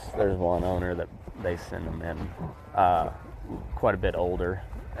 There's one owner that they send them in quite a bit older,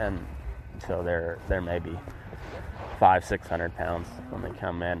 and so they're maybe 500-600 pounds when they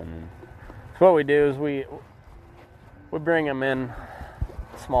come in. And so what we do is we bring them in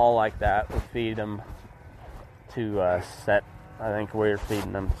small like that. We feed them to set. I think we're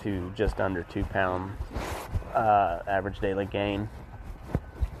feeding them to just under 2 pound average daily gain,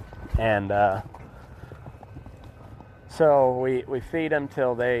 and so we feed them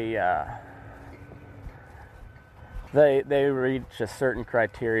till they reach a certain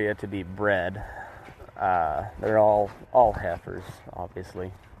criteria to be bred. They're all heifers,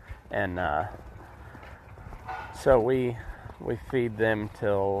 obviously, and so we feed them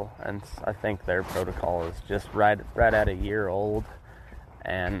till, and I think their protocol is just right at a year old,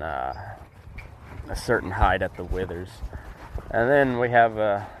 and a certain height at the withers, and then we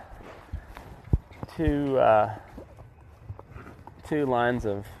have two lines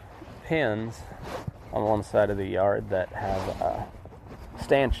of pens on one side of the yard that have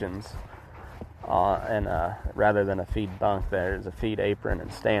stanchions, and rather than a feed bunk, there's a feed apron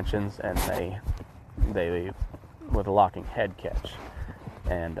and stanchions, and they with a locking head catch,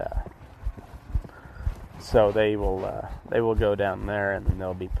 and so they will go down there, and then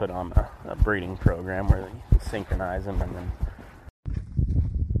they'll be put on a breeding program where they synchronize them. And then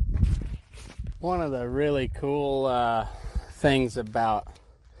one of the really cool things about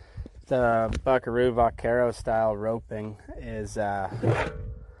the Buckaroo Vaquero style roping is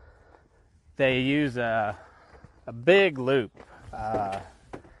they use a big loop.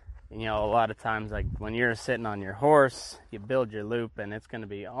 You know, a lot of times, like when you're sitting on your horse, you build your loop and it's going to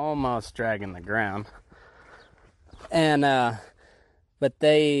be almost dragging the ground. And but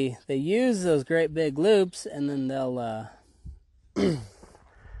they use those great big loops, and then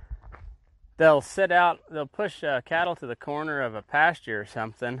they'll sit out, they'll push cattle to the corner of a pasture or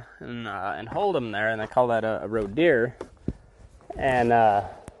something, and hold them there, and they call that a rodeer. And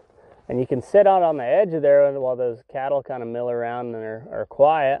you can sit out on the edge of there while those cattle kind of mill around and are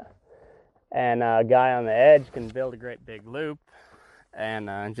quiet. And a guy on the edge can build a great big loop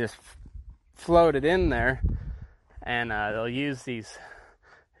and just float it in there. And they'll use these.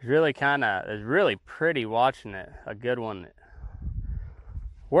 It's really pretty watching it. A good one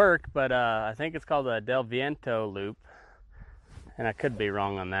work, but I think it's called a Del Viento loop, and I could be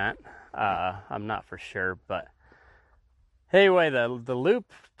wrong on that. I'm not for sure, but anyway, the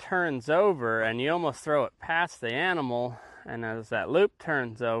loop turns over, and you almost throw it past the animal, and as that loop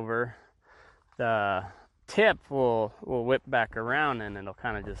turns over, the tip will whip back around, and it'll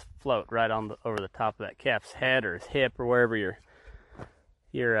kind of just float right over the top of that calf's head or his hip or wherever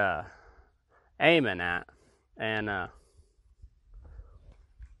you're aiming at, and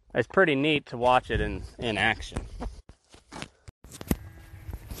it's pretty neat to watch it in action.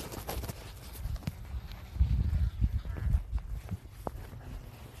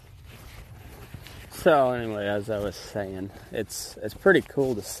 So anyway, as I was saying, it's pretty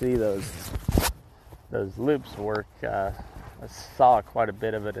cool to see those loops work. I saw quite a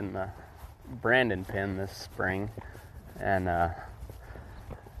bit of it in the Brandon pen this spring, and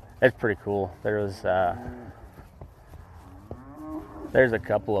it's pretty cool. There's a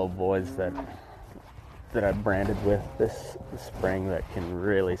couple of boys that I branded with this spring that can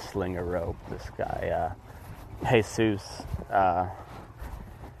really sling a rope. This guy, Jesus,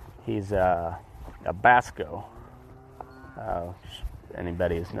 he's a Basco.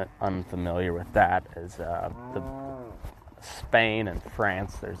 Anybody who's not unfamiliar with that is the Spain and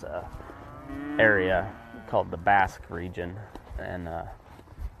France. There's a area called the Basque region, and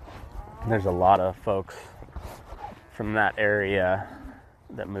there's a lot of folks from that area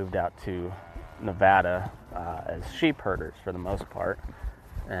that moved out to Nevada as sheep herders for the most part,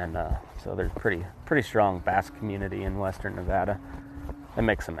 and so there's pretty strong Basque community in western Nevada. They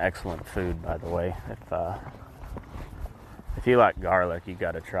make some excellent food, by the way. If you like garlic, you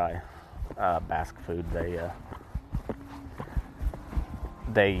got to try Basque food.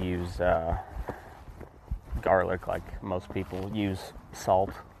 They use garlic like most people use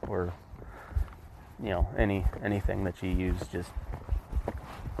salt, or anything that you use just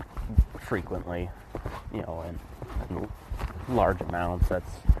frequently, in large amounts.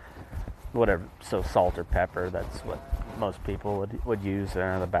 That's whatever. So salt or pepper, that's what most people would use.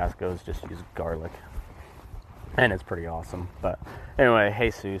 The Bascos just use garlic, and it's pretty awesome. But anyway,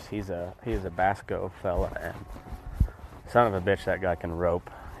 Jesus, he's a Basco fella, and son of a bitch, that guy can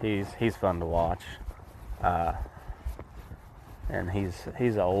rope. He's fun to watch, and he's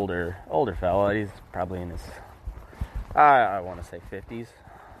an older fella. He's probably in his I want to say 50s.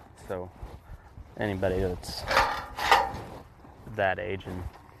 So anybody that's that age and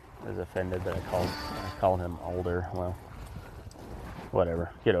is offended that I called him older, well, whatever,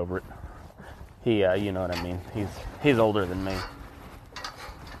 get over it. He, you know what I mean. He's older than me,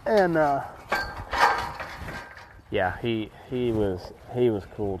 and yeah, he was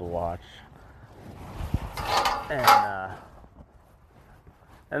cool to watch, and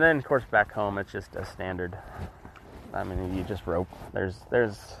then of course back home it's just a standard. I mean, you just rope. There's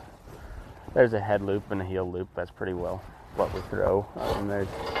a head loop and a heel loop. That's pretty well what we throw. I mean,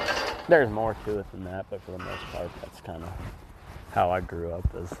 there's more to it than that, but for the most part, that's kind of how I grew up.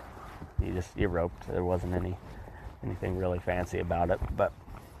 Is you roped. There wasn't anything really fancy about it, but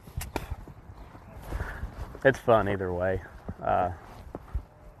it's fun either way. I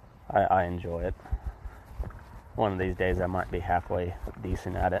enjoy it. One of these days I might be halfway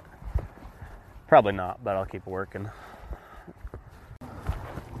decent at it. Probably not, but I'll keep working.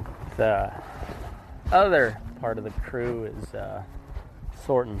 The other part of the crew is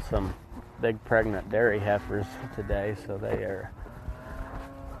sorting some big pregnant dairy heifers today, so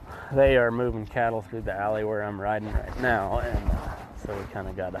they are moving cattle through the alley where I'm riding right now, and so we kind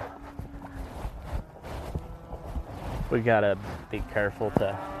of gotta be careful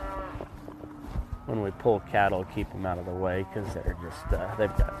to, when we pull cattle, keep them out of the way, because they're just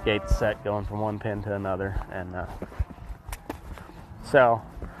they've got gates set going from one pen to another, and so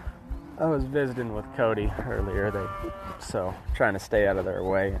I was visiting with Cody earlier. So trying to stay out of their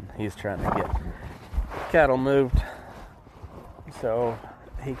way, and he's trying to get cattle moved so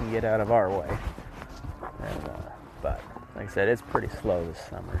he can get out of our way. And but like I said, it's pretty slow this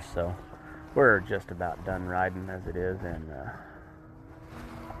summer, so we're just about done riding as it is, and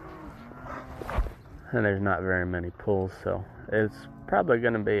there's not very many pulls, so it's probably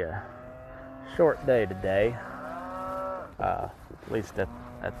going to be a short day today, at least at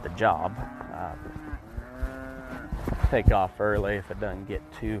the job. Take off early if it doesn't get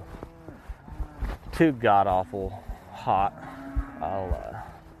too god awful hot.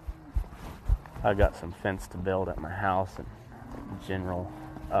 I got some fence to build at my house and general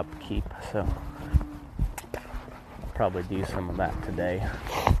upkeep, so I'll probably do some of that today.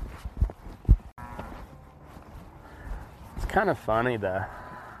 It's kind of funny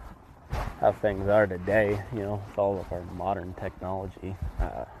how things are today, with all of our modern technology.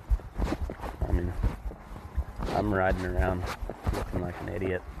 I mean, I'm riding around looking like an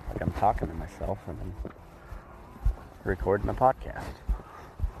idiot, like I'm talking to myself, and I'm recording a podcast.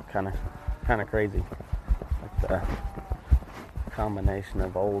 Kind of crazy, like the combination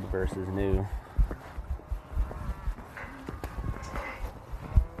of old versus new.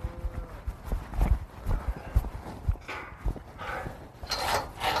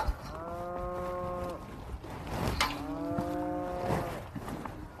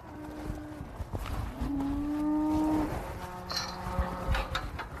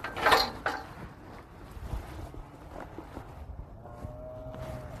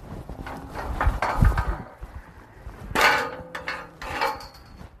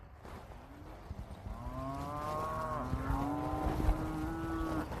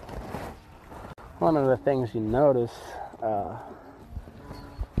 one of the things you notice in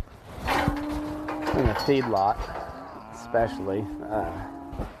a feedlot, especially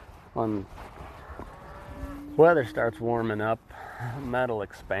when weather starts warming up, metal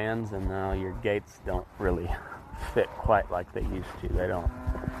expands, and now your gates don't really fit quite like they used to. They don't,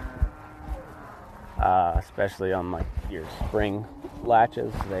 especially on like your spring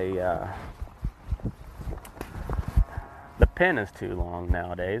latches. The pin is too long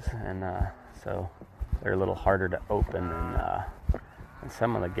nowadays, and so they're a little harder to open. And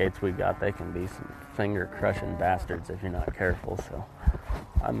some of the gates we got, they can be some finger-crushing bastards if you're not careful. So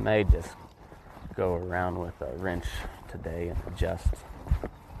I may just go around with a wrench today and adjust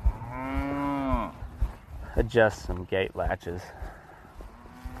some gate latches.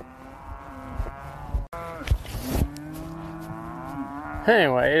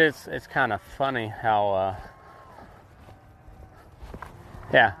 Anyway, it's kind of funny how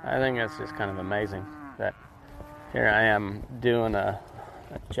I think it's just kind of amazing that here I am doing a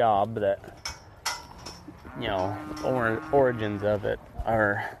job that, you know, origins of it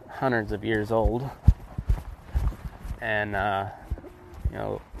are hundreds of years old, and you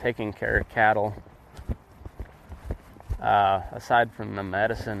know, taking care of cattle, aside from the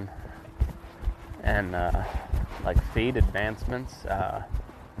medicine and like feed advancements,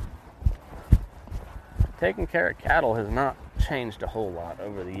 taking care of cattle has not changed a whole lot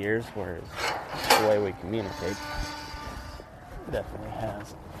over the years, whereas the way we communicate definitely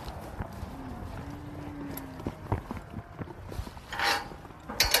has.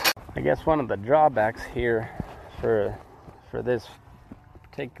 I guess one of the drawbacks here for this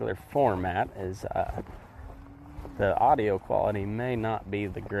particular format is the audio quality may not be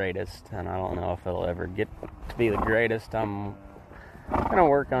the greatest, and I don't know if it'll ever get to be the greatest. I'm gonna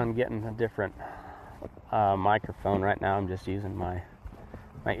work on getting a different microphone. Right now I'm just using my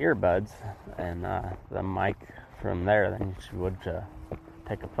earbuds, and the mic from there, then you would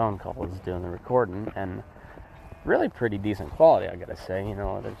take a phone call is doing the recording, and really pretty decent quality, I gotta say. You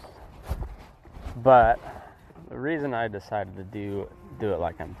know, but the reason I decided to do it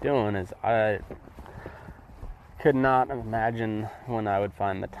like I'm doing is I could not imagine when I would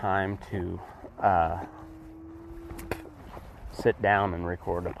find the time to sit down and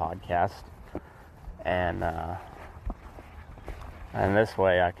record a podcast, and this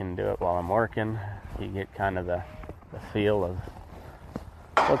way I can do it while I'm working. You get kind of the feel of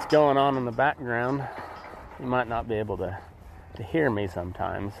what's going on in the background. You might not be able to hear me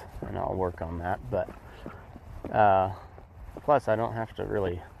sometimes, and I'll work on that, but plus I don't have to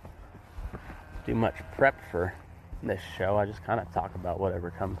really do much prep for this show. I just kind of talk about whatever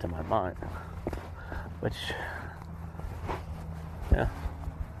comes to my mind, which, yeah,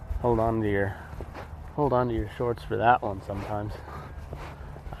 hold on to your shorts for that one sometimes.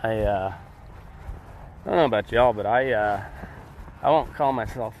 I don't know about y'all, but I won't call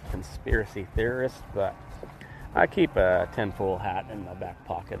myself a conspiracy theorist, but I keep a tinfoil hat in my back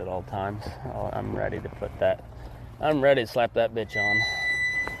pocket at all times. I'm ready to slap that bitch on.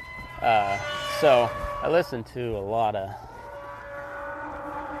 So I listen to a lot of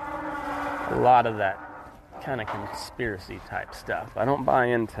that kind of conspiracy type stuff. I don't buy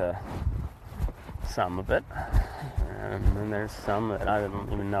into some of it, and then there's some that I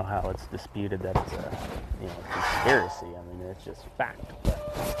don't even know how it's disputed that it's a conspiracy. I mean, it's just fact.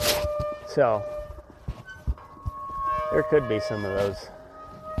 So there could be some of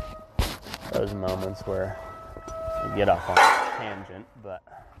those moments where you get off on a tangent, but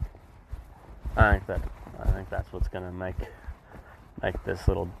I think that's what's gonna make this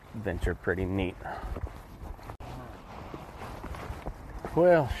little venture pretty neat.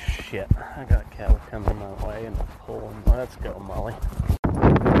 Well, shit, I got cattle coming my way and pulling. Let's go, Molly.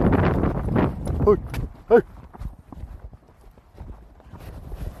 Hey.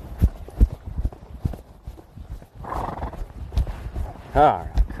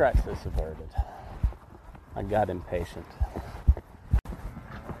 Alright, crisis averted. I got impatient.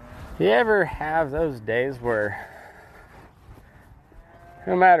 You ever have those days where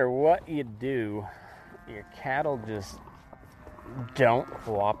no matter what you do, your cattle just don't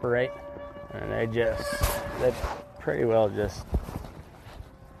cooperate, and they pretty well just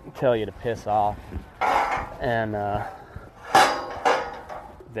tell you to piss off, and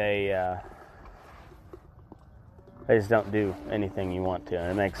they just don't do anything you want to,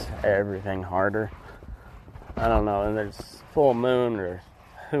 and it makes everything harder. I don't know, and there's full moon or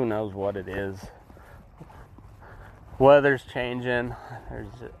who knows what it is. Weather's changing. There's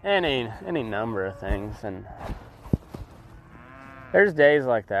any number of things, and there's days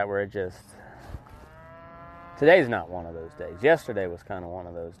like that where today's not one of those days. Yesterday was kind of one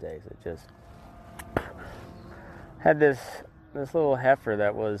of those days. It just Had this little heifer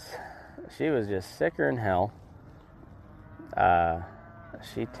that she was just sicker than hell.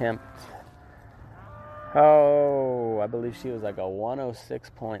 She temped, I believe she was like a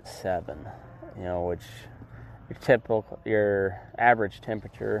 106.7, which your average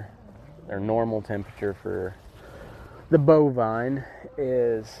temperature, or normal temperature for the bovine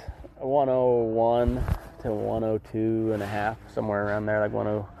is 101 to 102.5, somewhere around there, like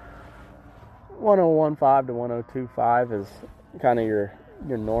 101.5 to 102.5 is kind of your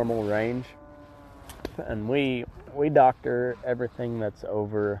normal range. And we doctor everything that's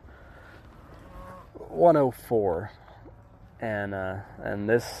over 104, and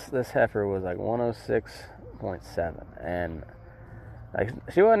this heifer was like 106.7, and like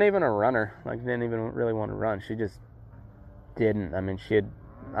she wasn't even a runner. Like, she didn't even really want to run. She just didn't. I mean, I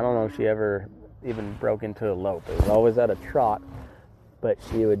don't know if she ever even broke into a lope. It was always at a trot, but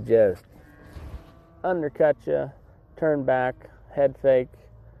she would just undercut you, turn back, head fake,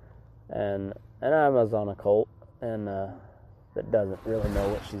 and I was on a colt, and that doesn't really know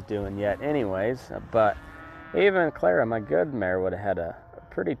what she's doing yet anyways. But even Clara, my good mare, would have had a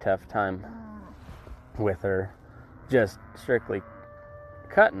pretty tough time with her, just strictly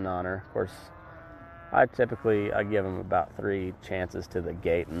cutting on her. Of course, I give them about 3 chances to the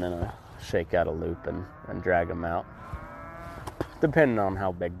gate, and then I shake out a loop and drag them out, depending on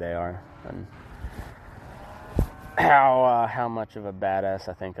how big they are and how much of a badass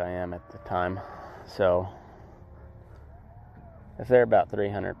I think I am at the time. So if they're about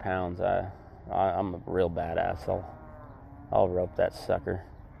 300 pounds, I'm a real badass. I'll rope that sucker.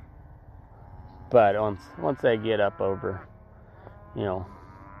 But once they get up over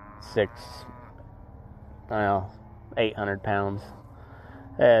 800 pounds,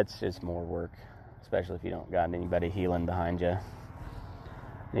 it's just more work, especially if you don't got anybody heeling behind you.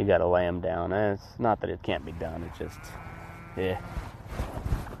 You got to lay them down. And it's not that it can't be done. It's just,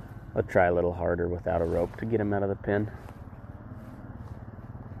 I'll try a little harder without a rope to get them out of the pen.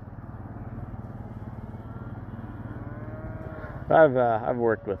 I've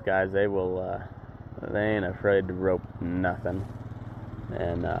worked with guys. They ain't afraid to rope nothing,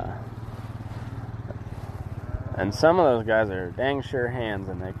 and some of those guys are dang sure hands,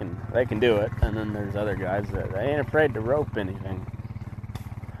 and they can do it. And then there's other guys that they ain't afraid to rope anything,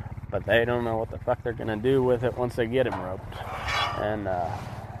 but they don't know what the fuck they're gonna do with it once they get him roped. And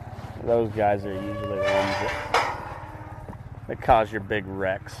those guys are usually the ones that cause your big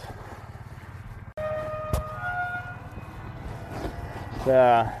wrecks.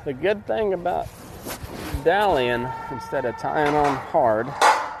 The good thing about dallying instead of tying on hard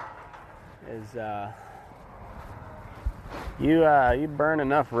is you burn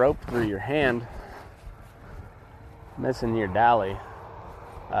enough rope through your hand, missing your dally.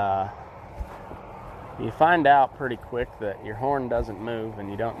 You find out pretty quick that your horn doesn't move,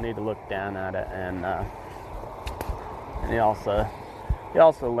 and you don't need to look down at it, and you also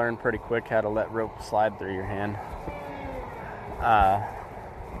learn pretty quick how to let rope slide through your hand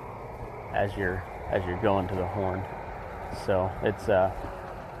as you're going to the horn. So it's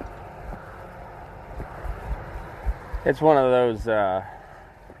one of those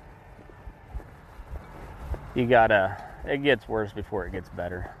it gets worse before it gets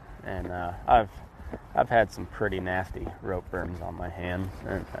better. And I've had some pretty nasty rope burns on my hand,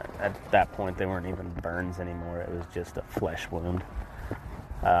 and at that point they weren't even burns anymore. It was just a flesh wound.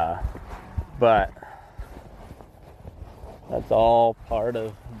 But that's all part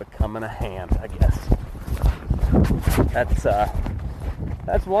of becoming a hand, I guess.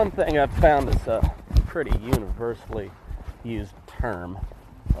 That's one thing I've found is a pretty universally used term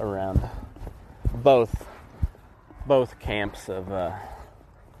around both camps of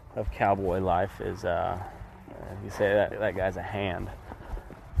cowboy life is you say that guy's a hand.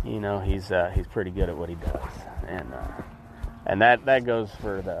 He's pretty good at what he does, and that goes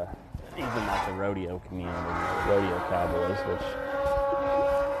for even like the rodeo community, the rodeo cowboys, which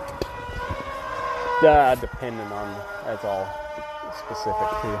depending on, that's all specific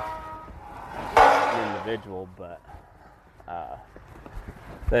to the individual, but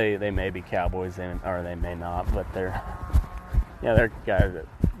they may be cowboys or they may not, but they're guys that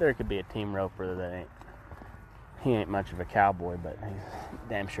there could be a team roper that he ain't much of a cowboy, but he's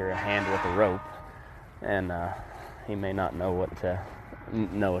damn sure a hand with a rope, and he may not know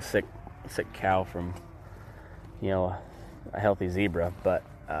know a sick cow from a healthy zebra, but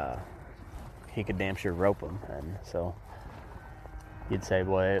he could damn sure rope him, and so you'd say,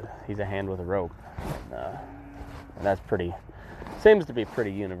 boy, he's a hand with a rope, and that's seems to be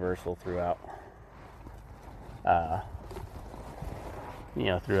pretty universal throughout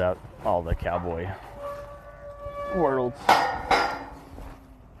throughout all the cowboy worlds.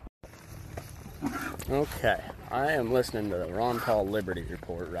 Okay, I am listening to the Ron Paul Liberty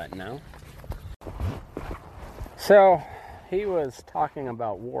Report right now. So, he was talking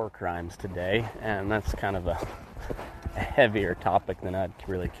about war crimes today, and that's kind of a heavier topic than I'd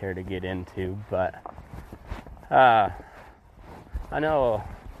really care to get into, but I know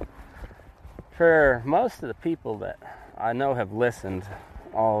for most of the people that I know have listened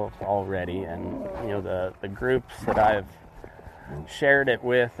already, and you know the groups that I've shared it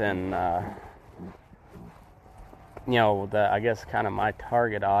with, and you know, I guess kind of my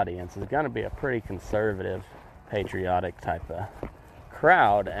target audience is going to be a pretty conservative, patriotic type of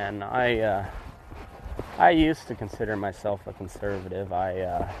crowd, and I used to consider myself a conservative.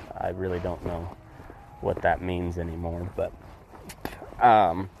 I really don't know what that means anymore, but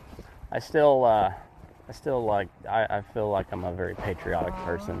I feel like I'm a very patriotic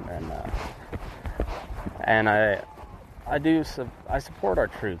person, and I support our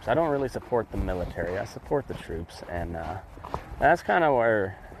troops. I don't really support the military. I support the troops, and that's kind of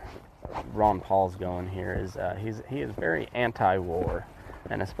where Ron Paul's going here. Is he is very anti-war,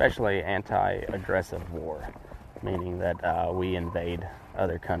 and especially anti-aggressive war, meaning that we invade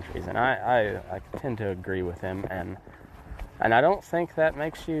other countries. And I tend to agree with him, and I don't think that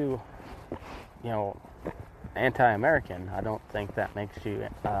makes you, anti-American. I don't think that makes you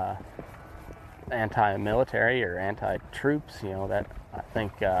anti-military or anti-troops. That I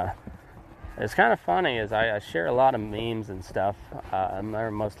think it's kind of funny is I share a lot of memes and stuff.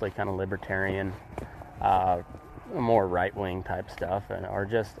 They're mostly kind of libertarian, more right-wing type stuff, and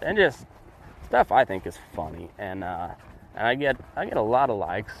just stuff I think is funny, and I get a lot of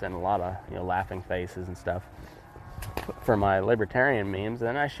likes and a lot of laughing faces and stuff for my libertarian memes.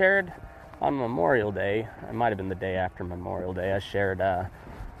 And I shared on Memorial Day, it might have been the day after Memorial Day, I shared the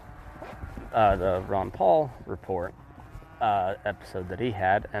Ron Paul report episode that he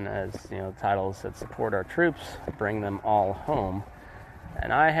had, and as the title said, "Support our troops, bring them all home."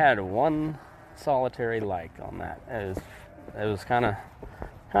 And I had one solitary like on that. It was kind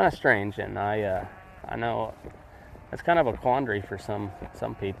of strange, and I know it's kind of a quandary for some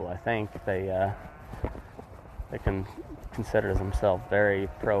people. I think they can consider themselves very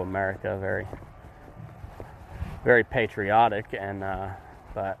pro-America, very very patriotic, and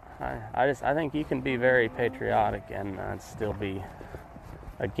but I think you can be very patriotic and still be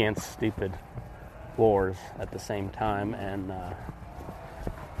against stupid wars at the same time. And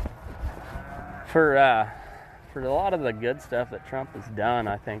for a lot of the good stuff that Trump has done,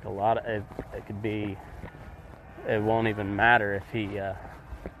 I think a lot of it could be. It won't even matter if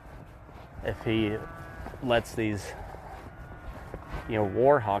he lets these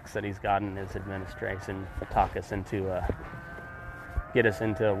war hawks that he's got in his administration get us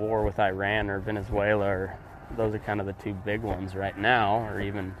into a war with Iran or Venezuela, or those are kind of the two big ones right now, or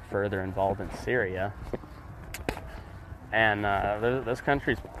even further involved in Syria. And those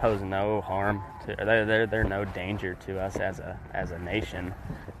countries pose no harm to. They're no danger to us as a nation.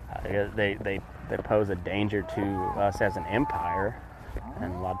 They pose a danger to us as an empire,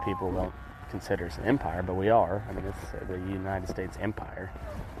 and a lot of people don't consider us an empire, but we are. I mean, it's the United States empire,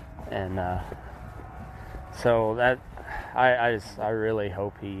 and so that I really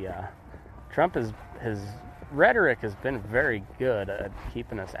hope Trump his rhetoric has been very good at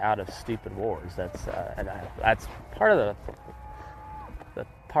keeping us out of stupid wars. That's part of the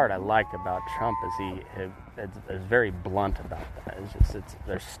part I like about Trump is he is very blunt about that.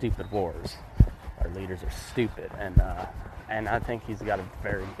 They're stupid wars. Our leaders are stupid, and I think he's got a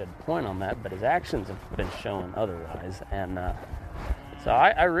very good point on that. But his actions have been showing otherwise, and so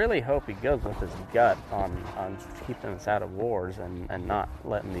I really hope he goes with his gut on keeping us out of wars and not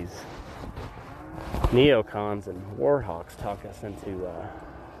letting these neocons and war hawks talk us into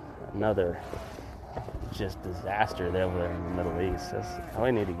another just disaster over there in the Middle East.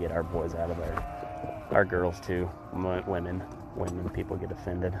 We need to get our boys out of there. Our girls too, women, people get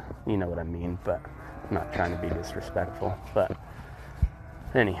offended. You know what I mean, but I'm not trying to be disrespectful. But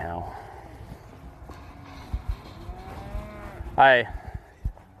anyhow, I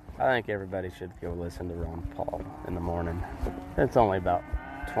think everybody should go listen to Ron Paul in the morning. It's only about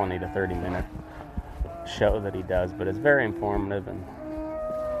 20 to 30 minute show that he does, but it's very informative, and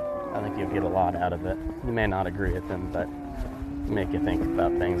I think you'll get a lot out of it. You may not agree with him, but make you think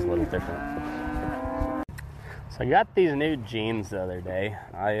about things a little different. So I got these new jeans the other day.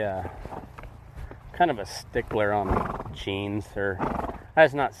 I kind of a stickler on jeans, or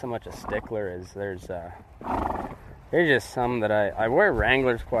that's not so much a stickler as there's just some that I wear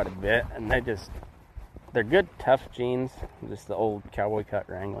Wranglers quite a bit, and they're good tough jeans, just the old cowboy cut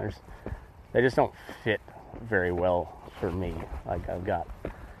Wranglers. They just don't fit very well for me. Like I've got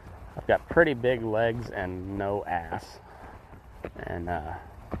pretty big legs and no ass, and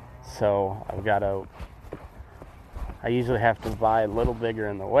so I usually have to buy a little bigger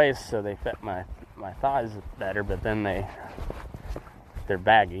in the waist so they fit my thighs better, but then they're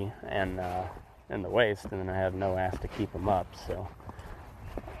baggy and in the waist, and then I have no ass to keep them up. So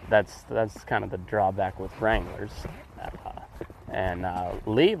that's kind of the drawback with Wranglers. And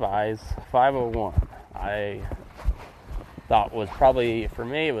Levi's 501, I thought was probably, for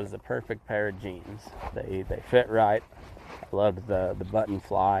me, it was the perfect pair of jeans. They fit right. I loved the button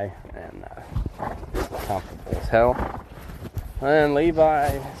fly, and comfortable as hell. And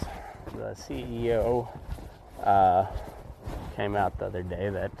Levi's, the CEO, came out the other day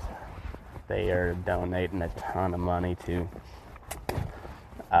that they are donating a ton of money to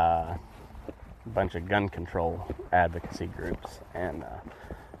a bunch of gun control advocacy groups, and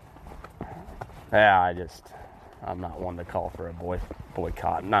I'm not one to call for a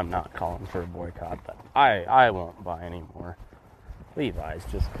boycott, and I'm not calling for a boycott, but I won't buy any more Levi's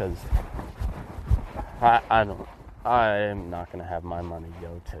just because I'm not going to have my money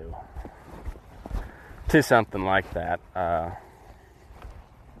go to something like that.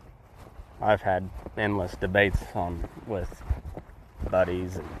 I've had endless debates with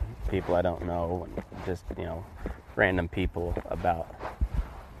buddies and people I don't know, and just, random people about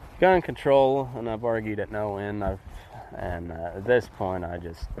gun control, and I've argued at no end. At this point, I'm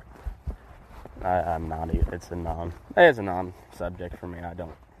not. It's a non-subject for me.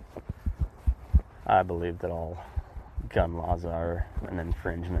 I believe that all gun laws are an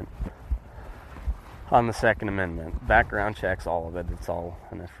infringement on the Second Amendment. Background checks, all of it. It's all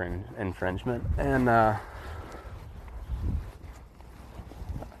an infringement, and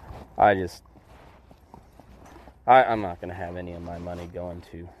I'm not going to have any of my money going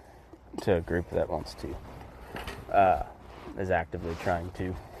to a group that wants to is actively trying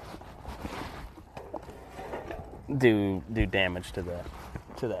to do damage to the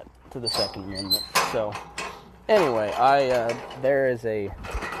Second Amendment. So anyway, there is a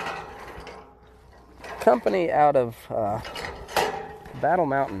company out of Battle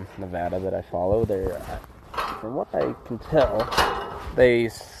Mountain, Nevada that I follow. They're, from what I can tell, the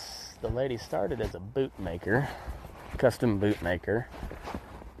lady started as a boot maker, custom boot maker,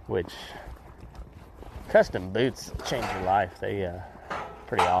 which custom boots change your life. They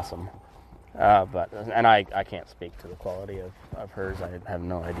pretty awesome. And I can't speak to the quality of hers. I have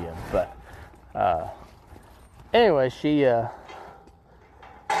no idea. But anyway,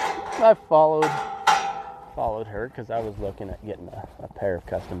 I followed her because I was looking at getting a pair of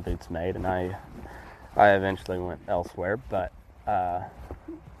custom boots made, and I eventually went elsewhere, but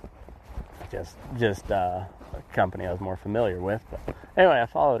just a company I was more familiar with. But anyway, I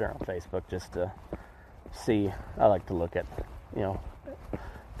followed her on Facebook just to see. I like to look at,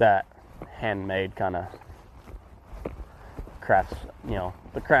 that handmade kind of crafts,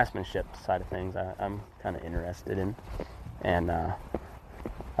 the craftsmanship side of things I'm kind of interested in. And I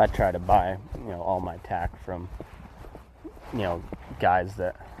try to buy, all my tack from, guys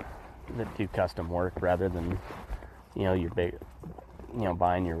that do custom work rather than, your big,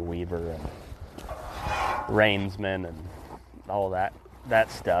 buying your Weaver and Rainsman and all that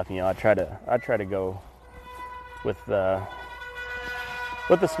stuff. I try to go with the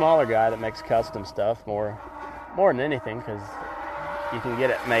smaller guy that makes custom stuff more than anything, because you can get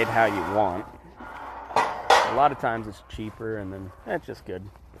it made how you want. A lot of times it's cheaper, and then it's just good.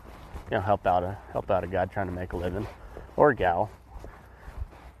 Help out a guy trying to make a living, or a gal.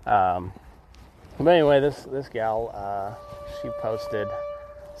 But anyway, this gal, she posted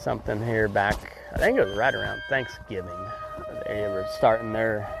something here back, I think it was right around Thanksgiving. They were starting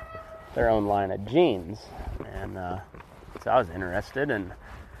their own line of jeans, and so I was interested, and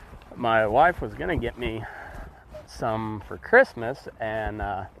my wife was gonna get me some for Christmas, and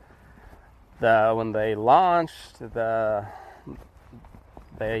when they launched,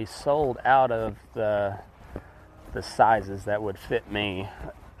 they sold out of the sizes that would fit me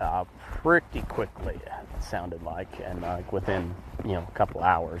pretty quickly, it sounded like, and within a couple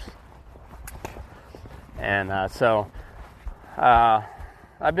hours. And so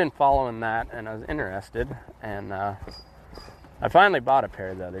I've been following that, and I was interested, and I finally bought a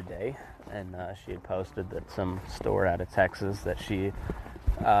pair the other day, and she had posted that some store out of Texas that she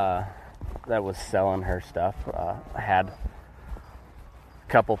that was selling her stuff had a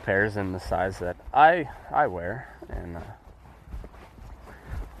couple pairs in the size that I wear, and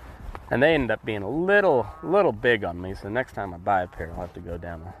they ended up being a little big on me. So next time I buy a pair, I'll have to go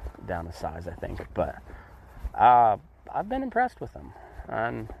down a size, I think. But I've been impressed with them,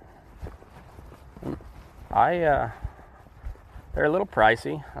 and they're a little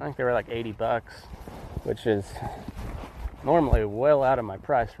pricey. I think they were like $80, which is normally well out of my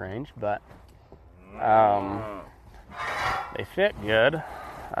price range, but they fit good.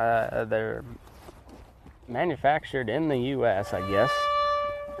 They're manufactured in the U.S., I guess,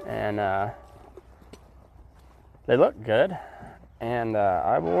 and they look good. And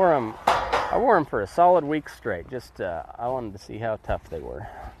I wore them for a solid week straight. Just I wanted to see how tough they were,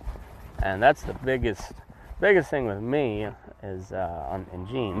 and that's the biggest thing with me is in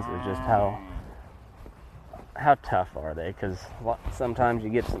jeans is just how tough are they? Because sometimes you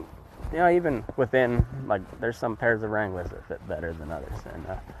get some, even within, like, there's some pairs of Wranglers that fit better than others, and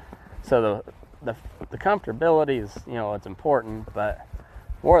so the comfortability is, it's important, but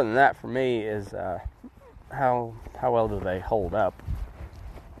more than that for me is how well do they hold up?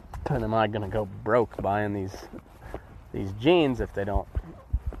 And am I going to go broke buying these jeans if they don't,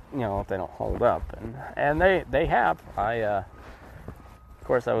 if they don't hold up? And they have. Of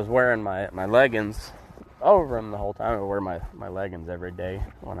course, I was wearing my leggings over them the whole time. I wear my leggings every day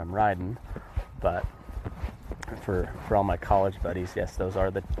when I'm riding, but for all my college buddies, yes, those are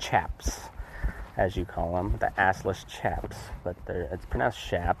the chaps, as you call them, the assless chaps, but it's pronounced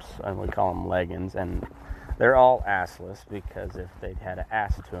chaps, and we call them leggings, and they're all assless because if they had an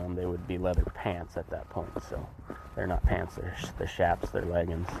ass to them, they would be leather pants at that point. So they're not pants, they're chaps, they're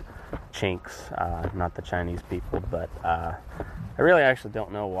leggings, chinks, not the Chinese people, but I really actually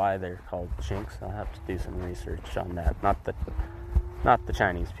don't know why they're called chinks. I'll have to do some research on that. Not the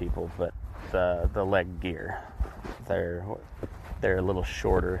Chinese people, but the leg gear. They're a little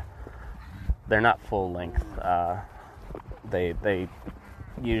shorter. They're not full length. They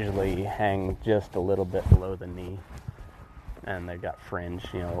usually hang just a little bit below the knee, and they've got fringe.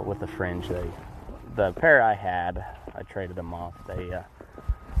 With the fringe, the pair I had, I traded them off.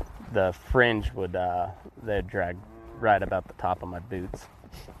 The fringe they'd drag right about the top of my boots,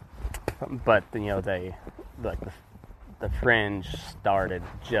 but the fringe started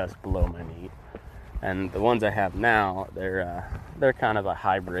just below my knee, and the ones I have now, they're kind of a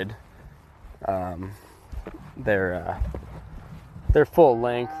hybrid. They're full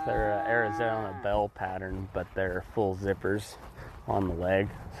length. They're Arizona bell pattern, but they're full zippers on the leg,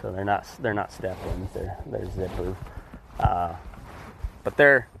 so they're not step-ins. They're zipper, but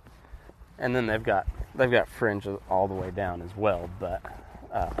and then they've got fringe all the way down as well. But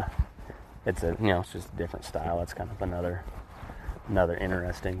it's just a different style. That's kind of another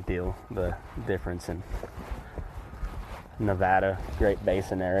interesting deal. The difference in Nevada, Great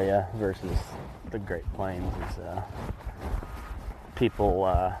Basin area versus the Great Plains is people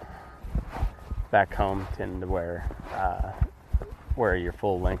back home tend to wear your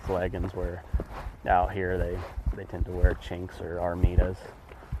full length leggings, where out here they tend to wear chinks or Armitas.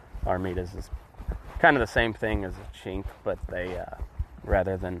 Armitas is kind of the same thing as a chink, but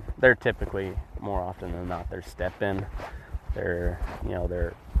they're typically, more often than not, they're step-in. They're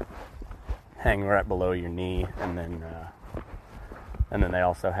hang right below your knee, and then they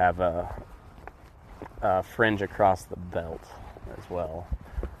also have a fringe across the belt as well.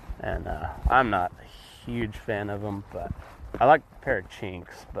 And I'm not a huge fan of them, but I like a pair of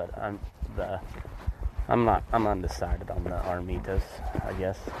chinks. But I'm undecided on the Armitas, I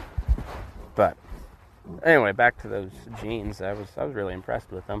guess. But anyway, back to those jeans. I was really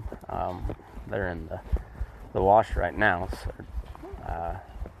impressed with them. They're in the wash right now, so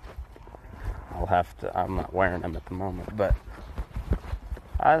I'm not wearing them at the moment, but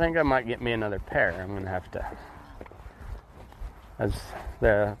I think I might get me another pair. I'm gonna have to, as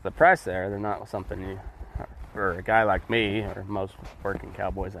the price there, they're not something for a guy like me, or most working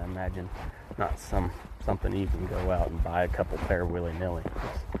cowboys, I imagine, not something you can go out and buy a couple pair willy-nilly.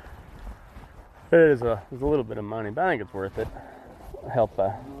 It is a little bit of money, but I think it's worth it. Help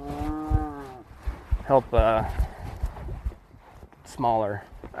smaller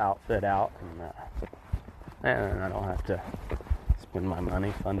outfit out, and I don't have to spend my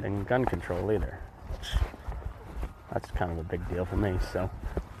money funding gun control either. That's kind of a big deal for me. So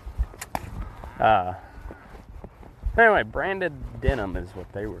anyway, branded denim is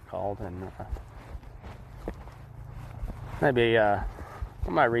what they were called, and maybe I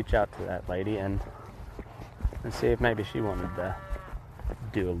might reach out to that lady and see if maybe she wanted to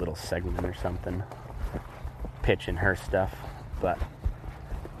do a little segment or something, pitching her stuff. But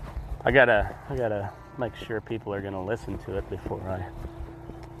I gotta make sure people are gonna listen to it before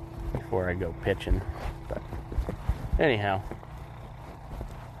I go pitching. But anyhow,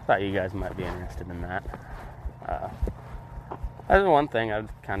 thought you guys might be interested in that. That's one thing I've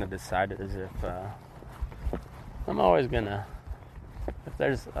kind of decided is if I'm always gonna, if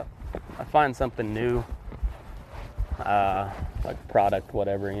I find something new like product,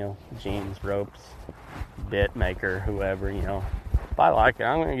 whatever, jeans, ropes, bit maker, whoever, if I like it,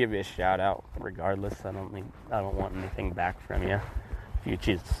 I'm going to give you a shout out regardless. I don't want anything back from you. If you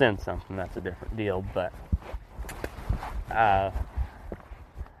choose to send something, that's a different deal, but I'm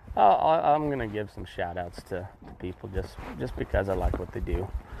going to give some shout outs to people just because I like what they do.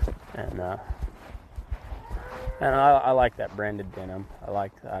 And I like that branded denim.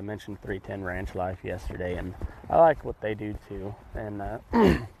 I mentioned 310 Ranch Life yesterday, and I like what they do too. And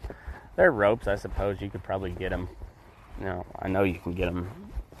their ropes, I suppose you could probably get them. I know you can get them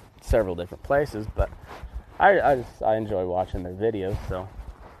several different places, but I enjoy watching their videos. So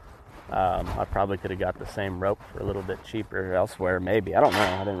I probably could have got the same rope for a little bit cheaper elsewhere. Maybe, I don't know.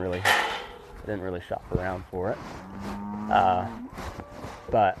 I didn't really shop around for it.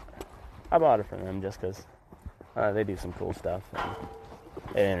 But I bought it from them just because they do some cool stuff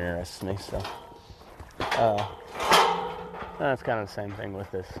and it interests me. So that's kind of the same thing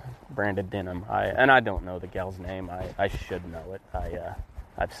with this branded denim. I don't know the gal's name. I should know it.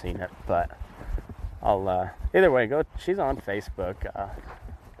 I've seen it, but I'll either way go. She's on Facebook.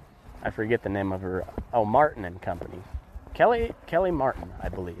 I forget the name of her. Oh, Martin and Company. Kelly Martin, I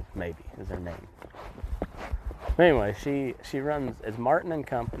believe, maybe is her name. Anyway, she runs, it's Martin and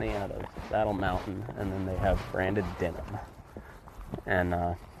Company out of Saddle Mountain, and then they have branded denim. And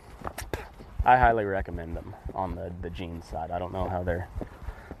I highly recommend them on the jeans side. I don't know how their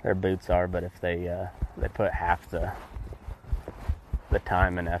boots are, but if they put half the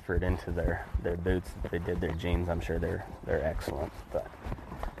time and effort into their boots that they did their jeans, I'm sure they're excellent. But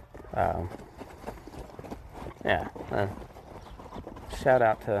shout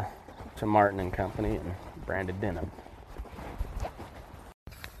out to Martin and Company and branded denim.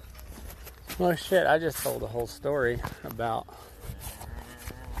 Well, shit, I just told a whole story about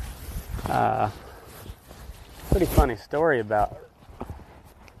pretty funny story about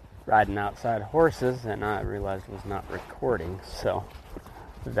riding outside horses, and I realized was not recording, so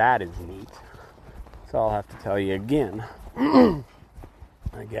that is neat. So I'll have to tell you again,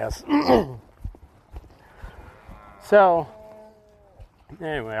 I guess. So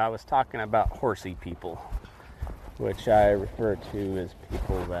anyway, I was talking about horsey people, which I refer to as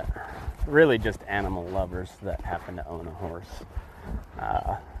people that really just animal lovers that happen to own a horse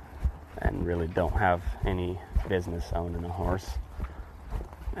and really don't have any business owning a horse.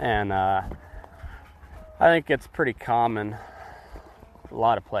 And I think it's pretty common a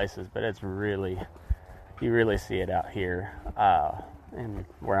lot of places, but you really see it out here in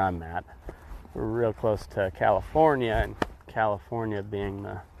where I'm at. We're real close to California, and California being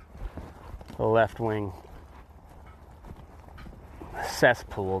the left-wing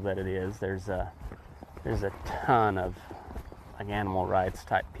cesspool that it is, there's a ton of like animal rights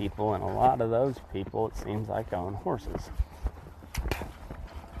type people, and a lot of those people, it seems like, own horses,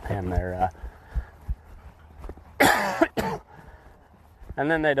 and they're and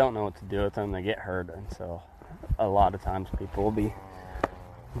then they don't know what to do with them. They get hurt, and so a lot of times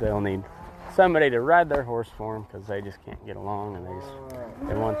they'll need somebody to ride their horse for them because they just can't get along, and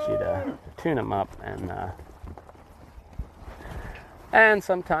they want you to tune them up, and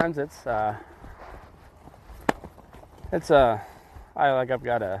sometimes I've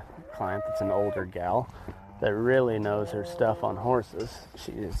got a client that's an older gal that really knows her stuff on horses.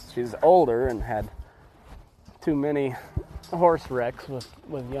 She's older and had too many horse wrecks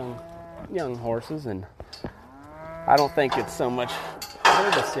with young horses, and I don't think it's so much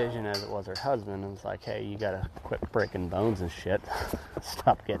her decision as it was her husband. It was like, hey, you gotta quit breaking bones and shit.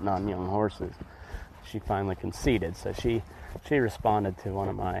 Stop getting on young horses. She finally conceded, so she responded to one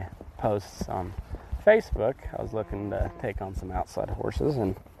of my posts on Facebook. I was looking to take on some outside horses,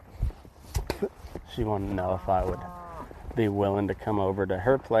 and she wanted to know if I would be willing to come over to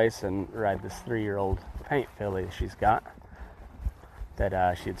her place and ride this 3-year-old paint filly she's got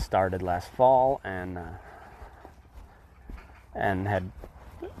that she had started last fall, and had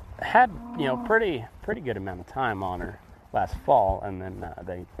pretty good amount of time on her last fall, and then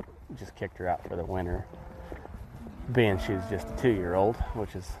they just kicked her out for the winter, being she was just a 2-year-old,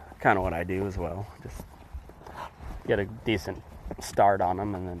 which is kind of what I do as well. Just get a decent start on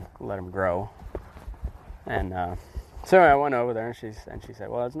them and then let them grow. And so I went over there, and she said,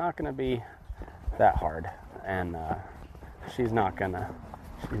 well, it's not going to be that hard, and she's not gonna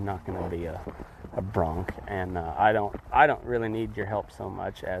be a bronc, and I don't really need your help so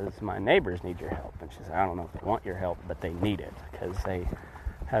much as my neighbors need your help. And she said, I don't know if they want your help, but they need it because they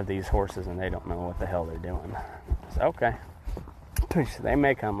have these horses and they don't know what the hell they're doing. I said, okay. They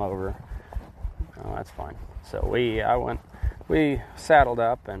may come over. Oh, that's fine. So we saddled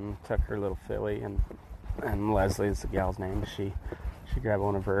up and took her little filly and and Leslie's the gal's name. She grabbed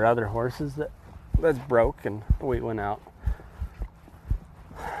one of her other horses that's broke, and we went out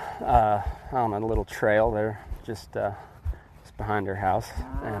on a little trail there, just behind her house,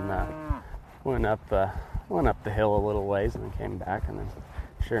 and went up the hill a little ways, and then came back, and then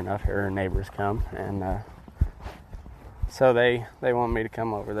sure enough, her neighbors come, and so they want me to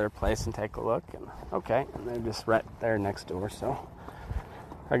come over their place and take a look, and okay, and they're just right there next door, so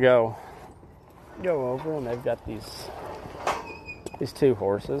I go over, and they've got these two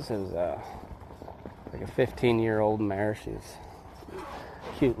horses. Is like a 15-year-old mare. She's a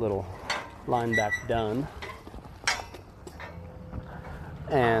cute little lineback dun,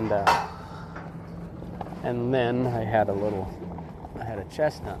 and then I had a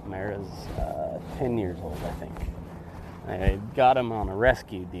chestnut mare. It was 10 years old, I think. I got him on a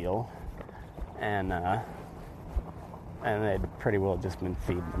rescue deal, and they'd pretty well just been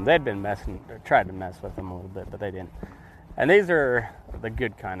feeding them. They'd been tried to mess with them a little bit, but they didn't. And these are the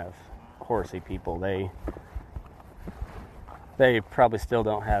good kind of horsey people. They probably still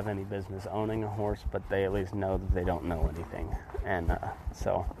don't have any business owning a horse, but they at least know that they don't know anything. And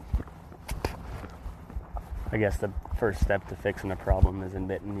so I guess the first step to fixing a problem is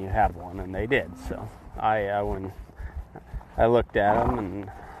admitting you have one, and they did. So when I looked at them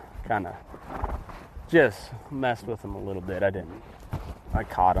and kind of just messed with them a little bit. I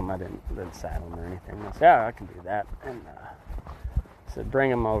caught them. I didn't saddle them or anything. I said, yeah, I can do that. And said,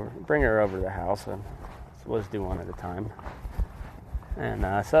 bring her over to the house. And so let's do one at a time. And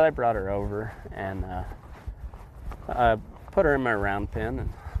so I brought her over, and I put her in my round pen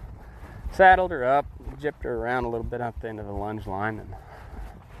and saddled her up, jipped her around a little bit up the end of the lunge line,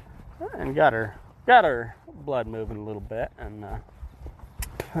 and got her blood moving a little bit. And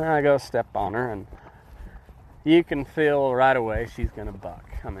I go step on her, and you can feel right away she's gonna buck.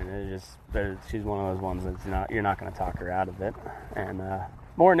 I mean, she's one of those ones that's you're not gonna talk her out of it. And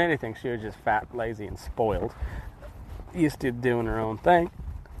more than anything, she was just fat, lazy, and spoiled. Used to doing her own thing,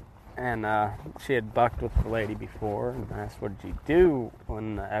 and she had bucked with the lady before. And I asked, "What did you do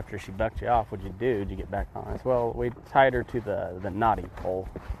after she bucked you off? What'd you do? Did you get back on?" I said, "Well, we tied her to the knotty pole,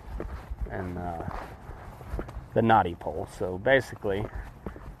 and the knotty pole. So basically,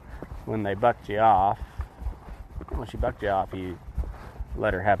 when she bucked you off, you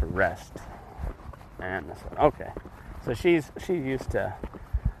let her have a rest." And I said, "Okay." So she's used to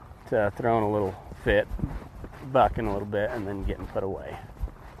throwing a little fit, bucking a little bit, and then getting put away.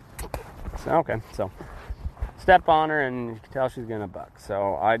 So okay, so step on her, and you can tell she's gonna buck.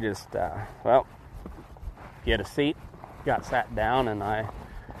 So I just get a seat, got sat down, and I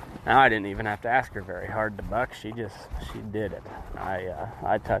didn't even have to ask her very hard to buck. She did it.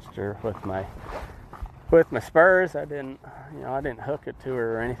 I touched her with my spurs. I didn't hook it to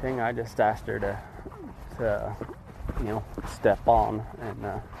her or anything. I just asked her to step on,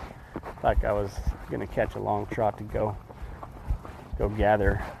 and like I was gonna catch a long trot to go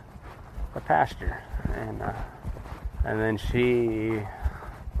gather a pasture, and then she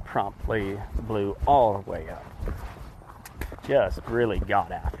promptly blew all the way up. Just really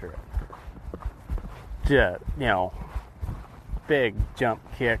got after it. Just, big jump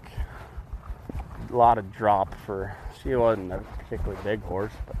kick, a lot of drop she wasn't a particularly big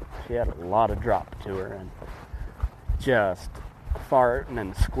horse, but she had a lot of drop to her, and just farting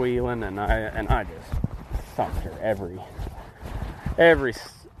and squealing, and I just thumped her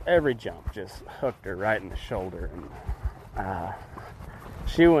every jump, just hooked her right in the shoulder, and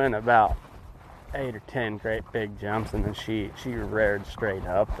she went about 8 or 10 great big jumps, and then she reared straight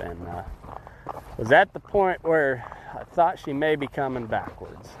up, and was at the point where I thought she may be coming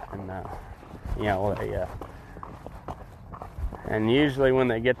backwards, and and usually when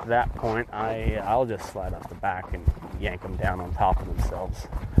they get to that point, I'll just slide off the back and yank them down on top of themselves.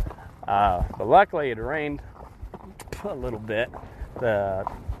 But luckily it rained a little bit a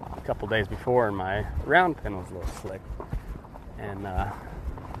couple days before, and my round pin was a little slick. And like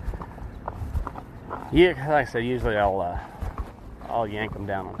I said, usually I'll yank them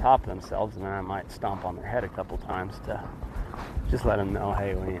down on top of themselves, and then I might stomp on their head a couple times to just let them know,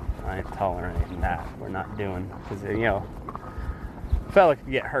 hey, I ain't tolerating that. We're not doing, because a fella could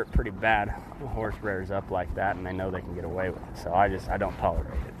get hurt pretty bad. A horse rears up like that, and they know they can get away with it. So I don't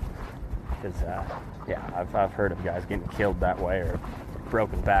tolerate it, because I've heard of guys getting killed that way, or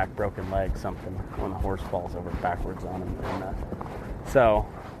broken back, broken leg, something, when a horse falls over backwards on him. And so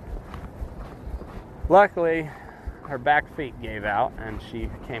luckily her back feet gave out, and she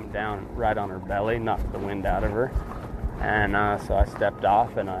came down right on her belly, knocked the wind out of her. And so I stepped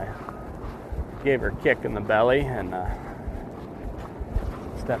off, and I gave her a kick in the belly, and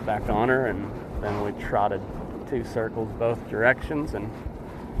stepped back on her, and then we trotted 2 circles both directions, and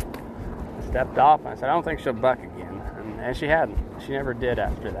I stepped off, and I said, I don't think she'll buck again. And she hadn't. She never did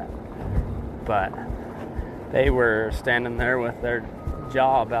after that. But they were standing there with their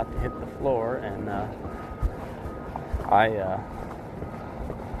jaw about to hit the floor, and I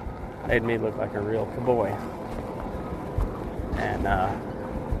made me look like a real cowboy. And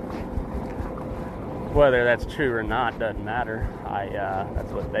whether that's true or not doesn't matter.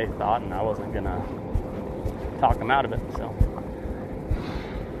 That's what they thought, and I wasn't gonna talk them out of it. So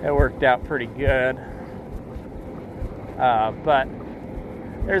it worked out pretty good. But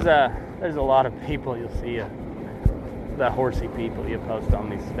there's a lot of people you'll see, the horsey people you post on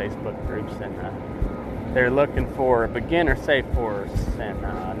these Facebook groups, and they're looking for a beginner safe horse, and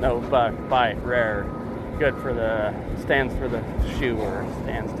no buck, bite, rare, good for stands for the shoer,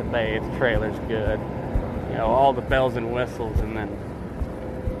 stands to bathe, trailer's good, you know, all the bells and whistles, and then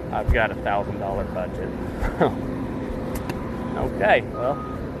I've got $1,000 budget. Okay, well,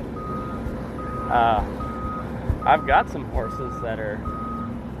 I've got some horses that are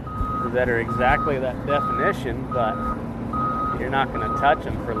exactly that definition, but you're not going to touch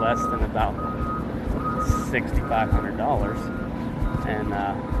them for less than about $6,500. And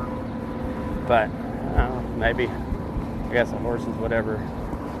but maybe, I guess a horse is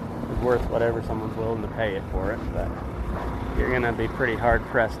worth whatever someone's willing to pay it for it. But you're going to be pretty hard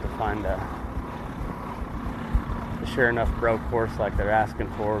pressed to find a sure enough broke horse like they're asking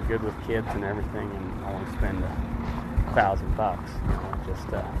for, good with kids and everything, and I won't spend $1,000. You know, it's just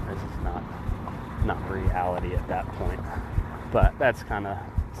not reality at that point. But that's kind of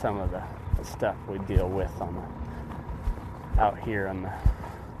some of the stuff we deal with out here on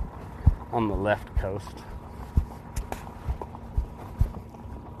the left coast.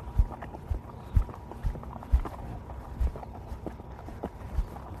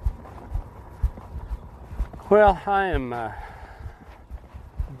 Well, I am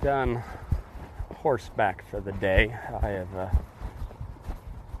done horseback for the day.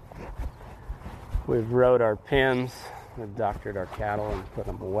 We've rode our pens, we've doctored our cattle and put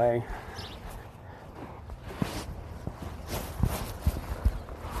them away.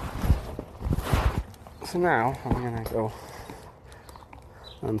 So now I'm gonna go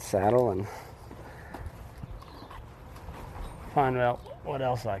unsaddle and find out what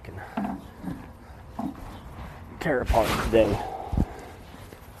else I can tear apart today.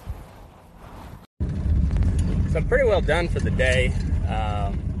 So I'm pretty well done for the day.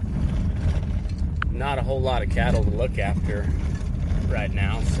 Not a whole lot of cattle to look after right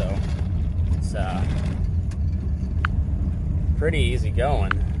now, so it's pretty easy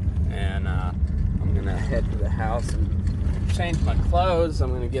going. And I'm gonna head to the house and change my clothes.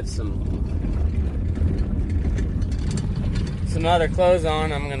 I'm gonna get some other clothes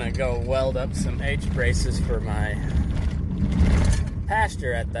on. I'm gonna go weld up some H braces for my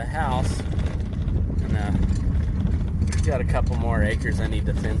pasture at the house, and got a couple more acres I need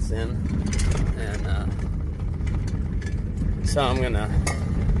to fence in, and so I'm gonna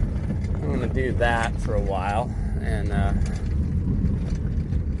do that for a while, and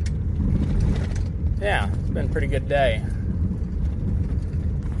yeah, it's been a pretty good day.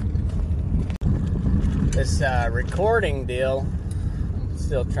 This recording deal, I'm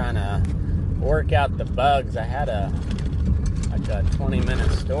still trying to work out the bugs. I had a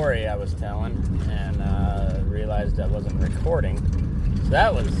 20-minute story I was telling, and realized I wasn't recording. So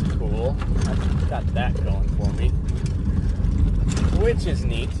that was cool. I got that going for me, which is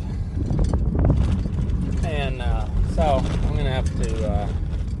neat. And so I'm gonna have to.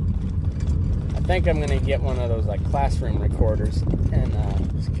 I think I'm gonna get one of those like classroom recorders and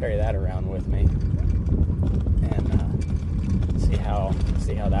just carry that around with me.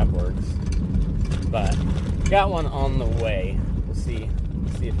 See how that works. But got one on the way. We'll see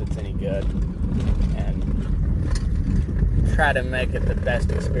if it's any good, and try to make it the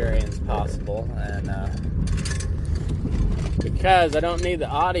best experience possible. And because I don't need the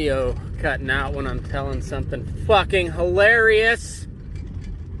audio cutting out when I'm telling something fucking hilarious.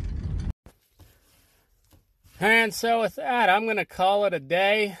 And so with that, I'm gonna call it a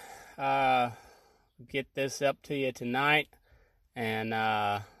day. Get this up to you tonight, and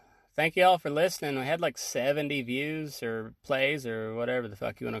thank you all for listening. We had like 70 views or plays or whatever the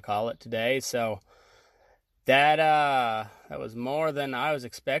fuck you want to call it today, so that was more than I was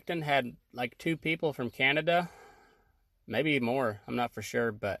expecting. Had like 2 people from Canada, maybe more, I'm not for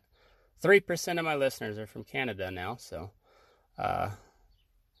sure, but 3% of my listeners are from Canada now, so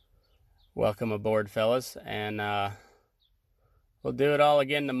welcome aboard, fellas, and we'll do it all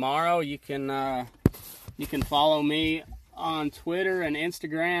again tomorrow. You can follow me on Twitter and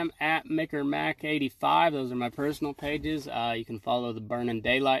Instagram at MickerMac85. Those are my personal pages. You can follow the Burning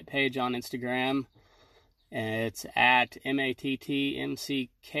Daylight page on Instagram. It's at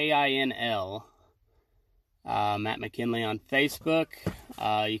MattMcKinley. Matt McKinley on Facebook.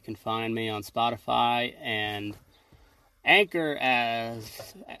 You can find me on Spotify and Anchor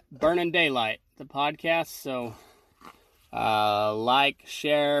as Burning Daylight, the podcast. So like,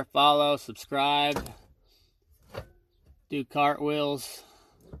 share, follow, subscribe, do cartwheels,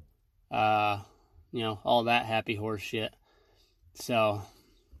 all that happy horse shit. So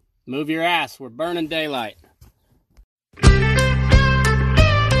move your ass. We're burning daylight.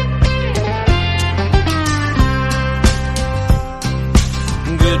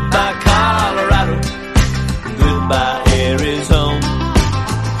 Goodbye, Colorado. Goodbye, Arizona.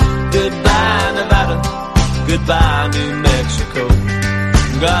 Goodbye, Nevada. Goodbye, New Mexico.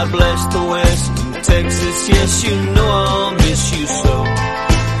 God bless the West and Texas. Yes, you know I'll miss you so.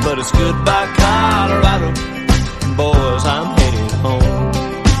 But it's goodbye, Colorado. Boys, I'm headed home.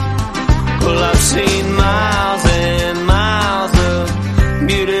 Well, I've seen miles and miles of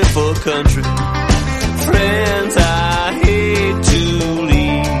beautiful country. Friends, I hate to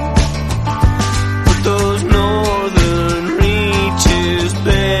leave, but those northern reaches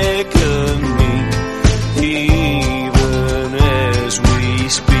beckon me, even as we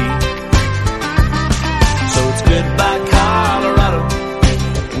speak. So it's goodbye, Colorado,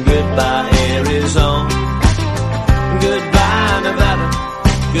 goodbye, Arizona, goodbye, Nevada,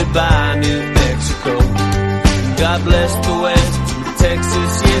 goodbye, New Mexico. God bless the West and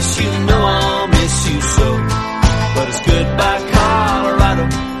Texas. Yes, you know I'll miss you so. But it's goodbye, Colorado.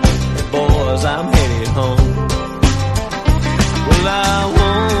 Boys, I'm headed home. Well, I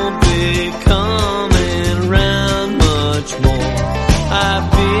won't be coming around much more. I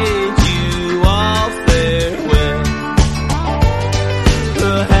bid you all farewell.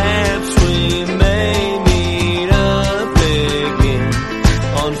 Perhaps we may meet up again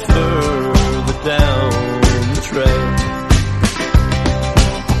on further down the trail.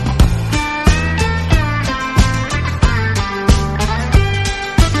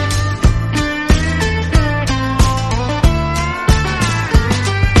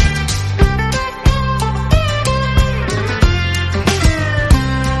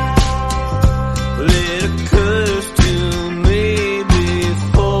 It occurs to me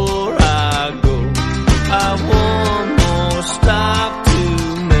before I go, I want more stop to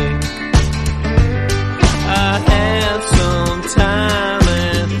make. I have some time,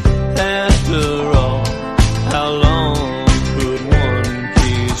 and after all, how long could one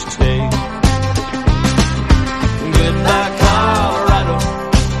kiss take? Goodbye, Colorado.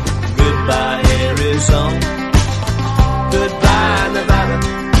 Goodbye, Arizona. Goodbye, Nevada.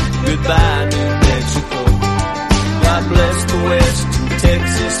 Goodbye, New Mexico. God bless the West and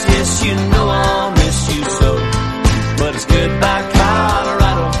Texas. Yes, you know I'll miss you so. But it's goodbye,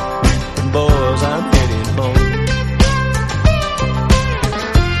 Colorado. Boys, I'm headed home.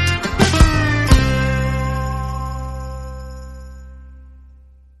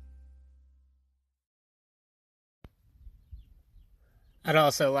 I'd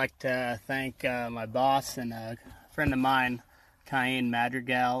also like to thank my boss and a friend of mine, Cayenne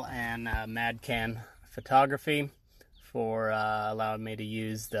Madrigal and Madcan Photography, for allowing me to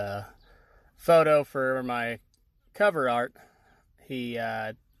use the photo for my cover art.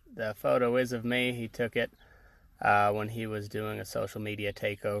 The photo is of me. He took it when he was doing a social media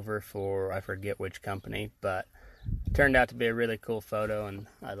takeover for, I forget which company, but it turned out to be a really cool photo, and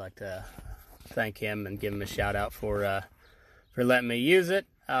I'd like to thank him and give him a shout out for letting me use it.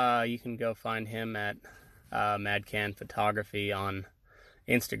 You can go find him at Madcan Photography on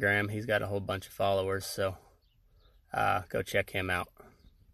Instagram. He's got a whole bunch of followers, so go check him out.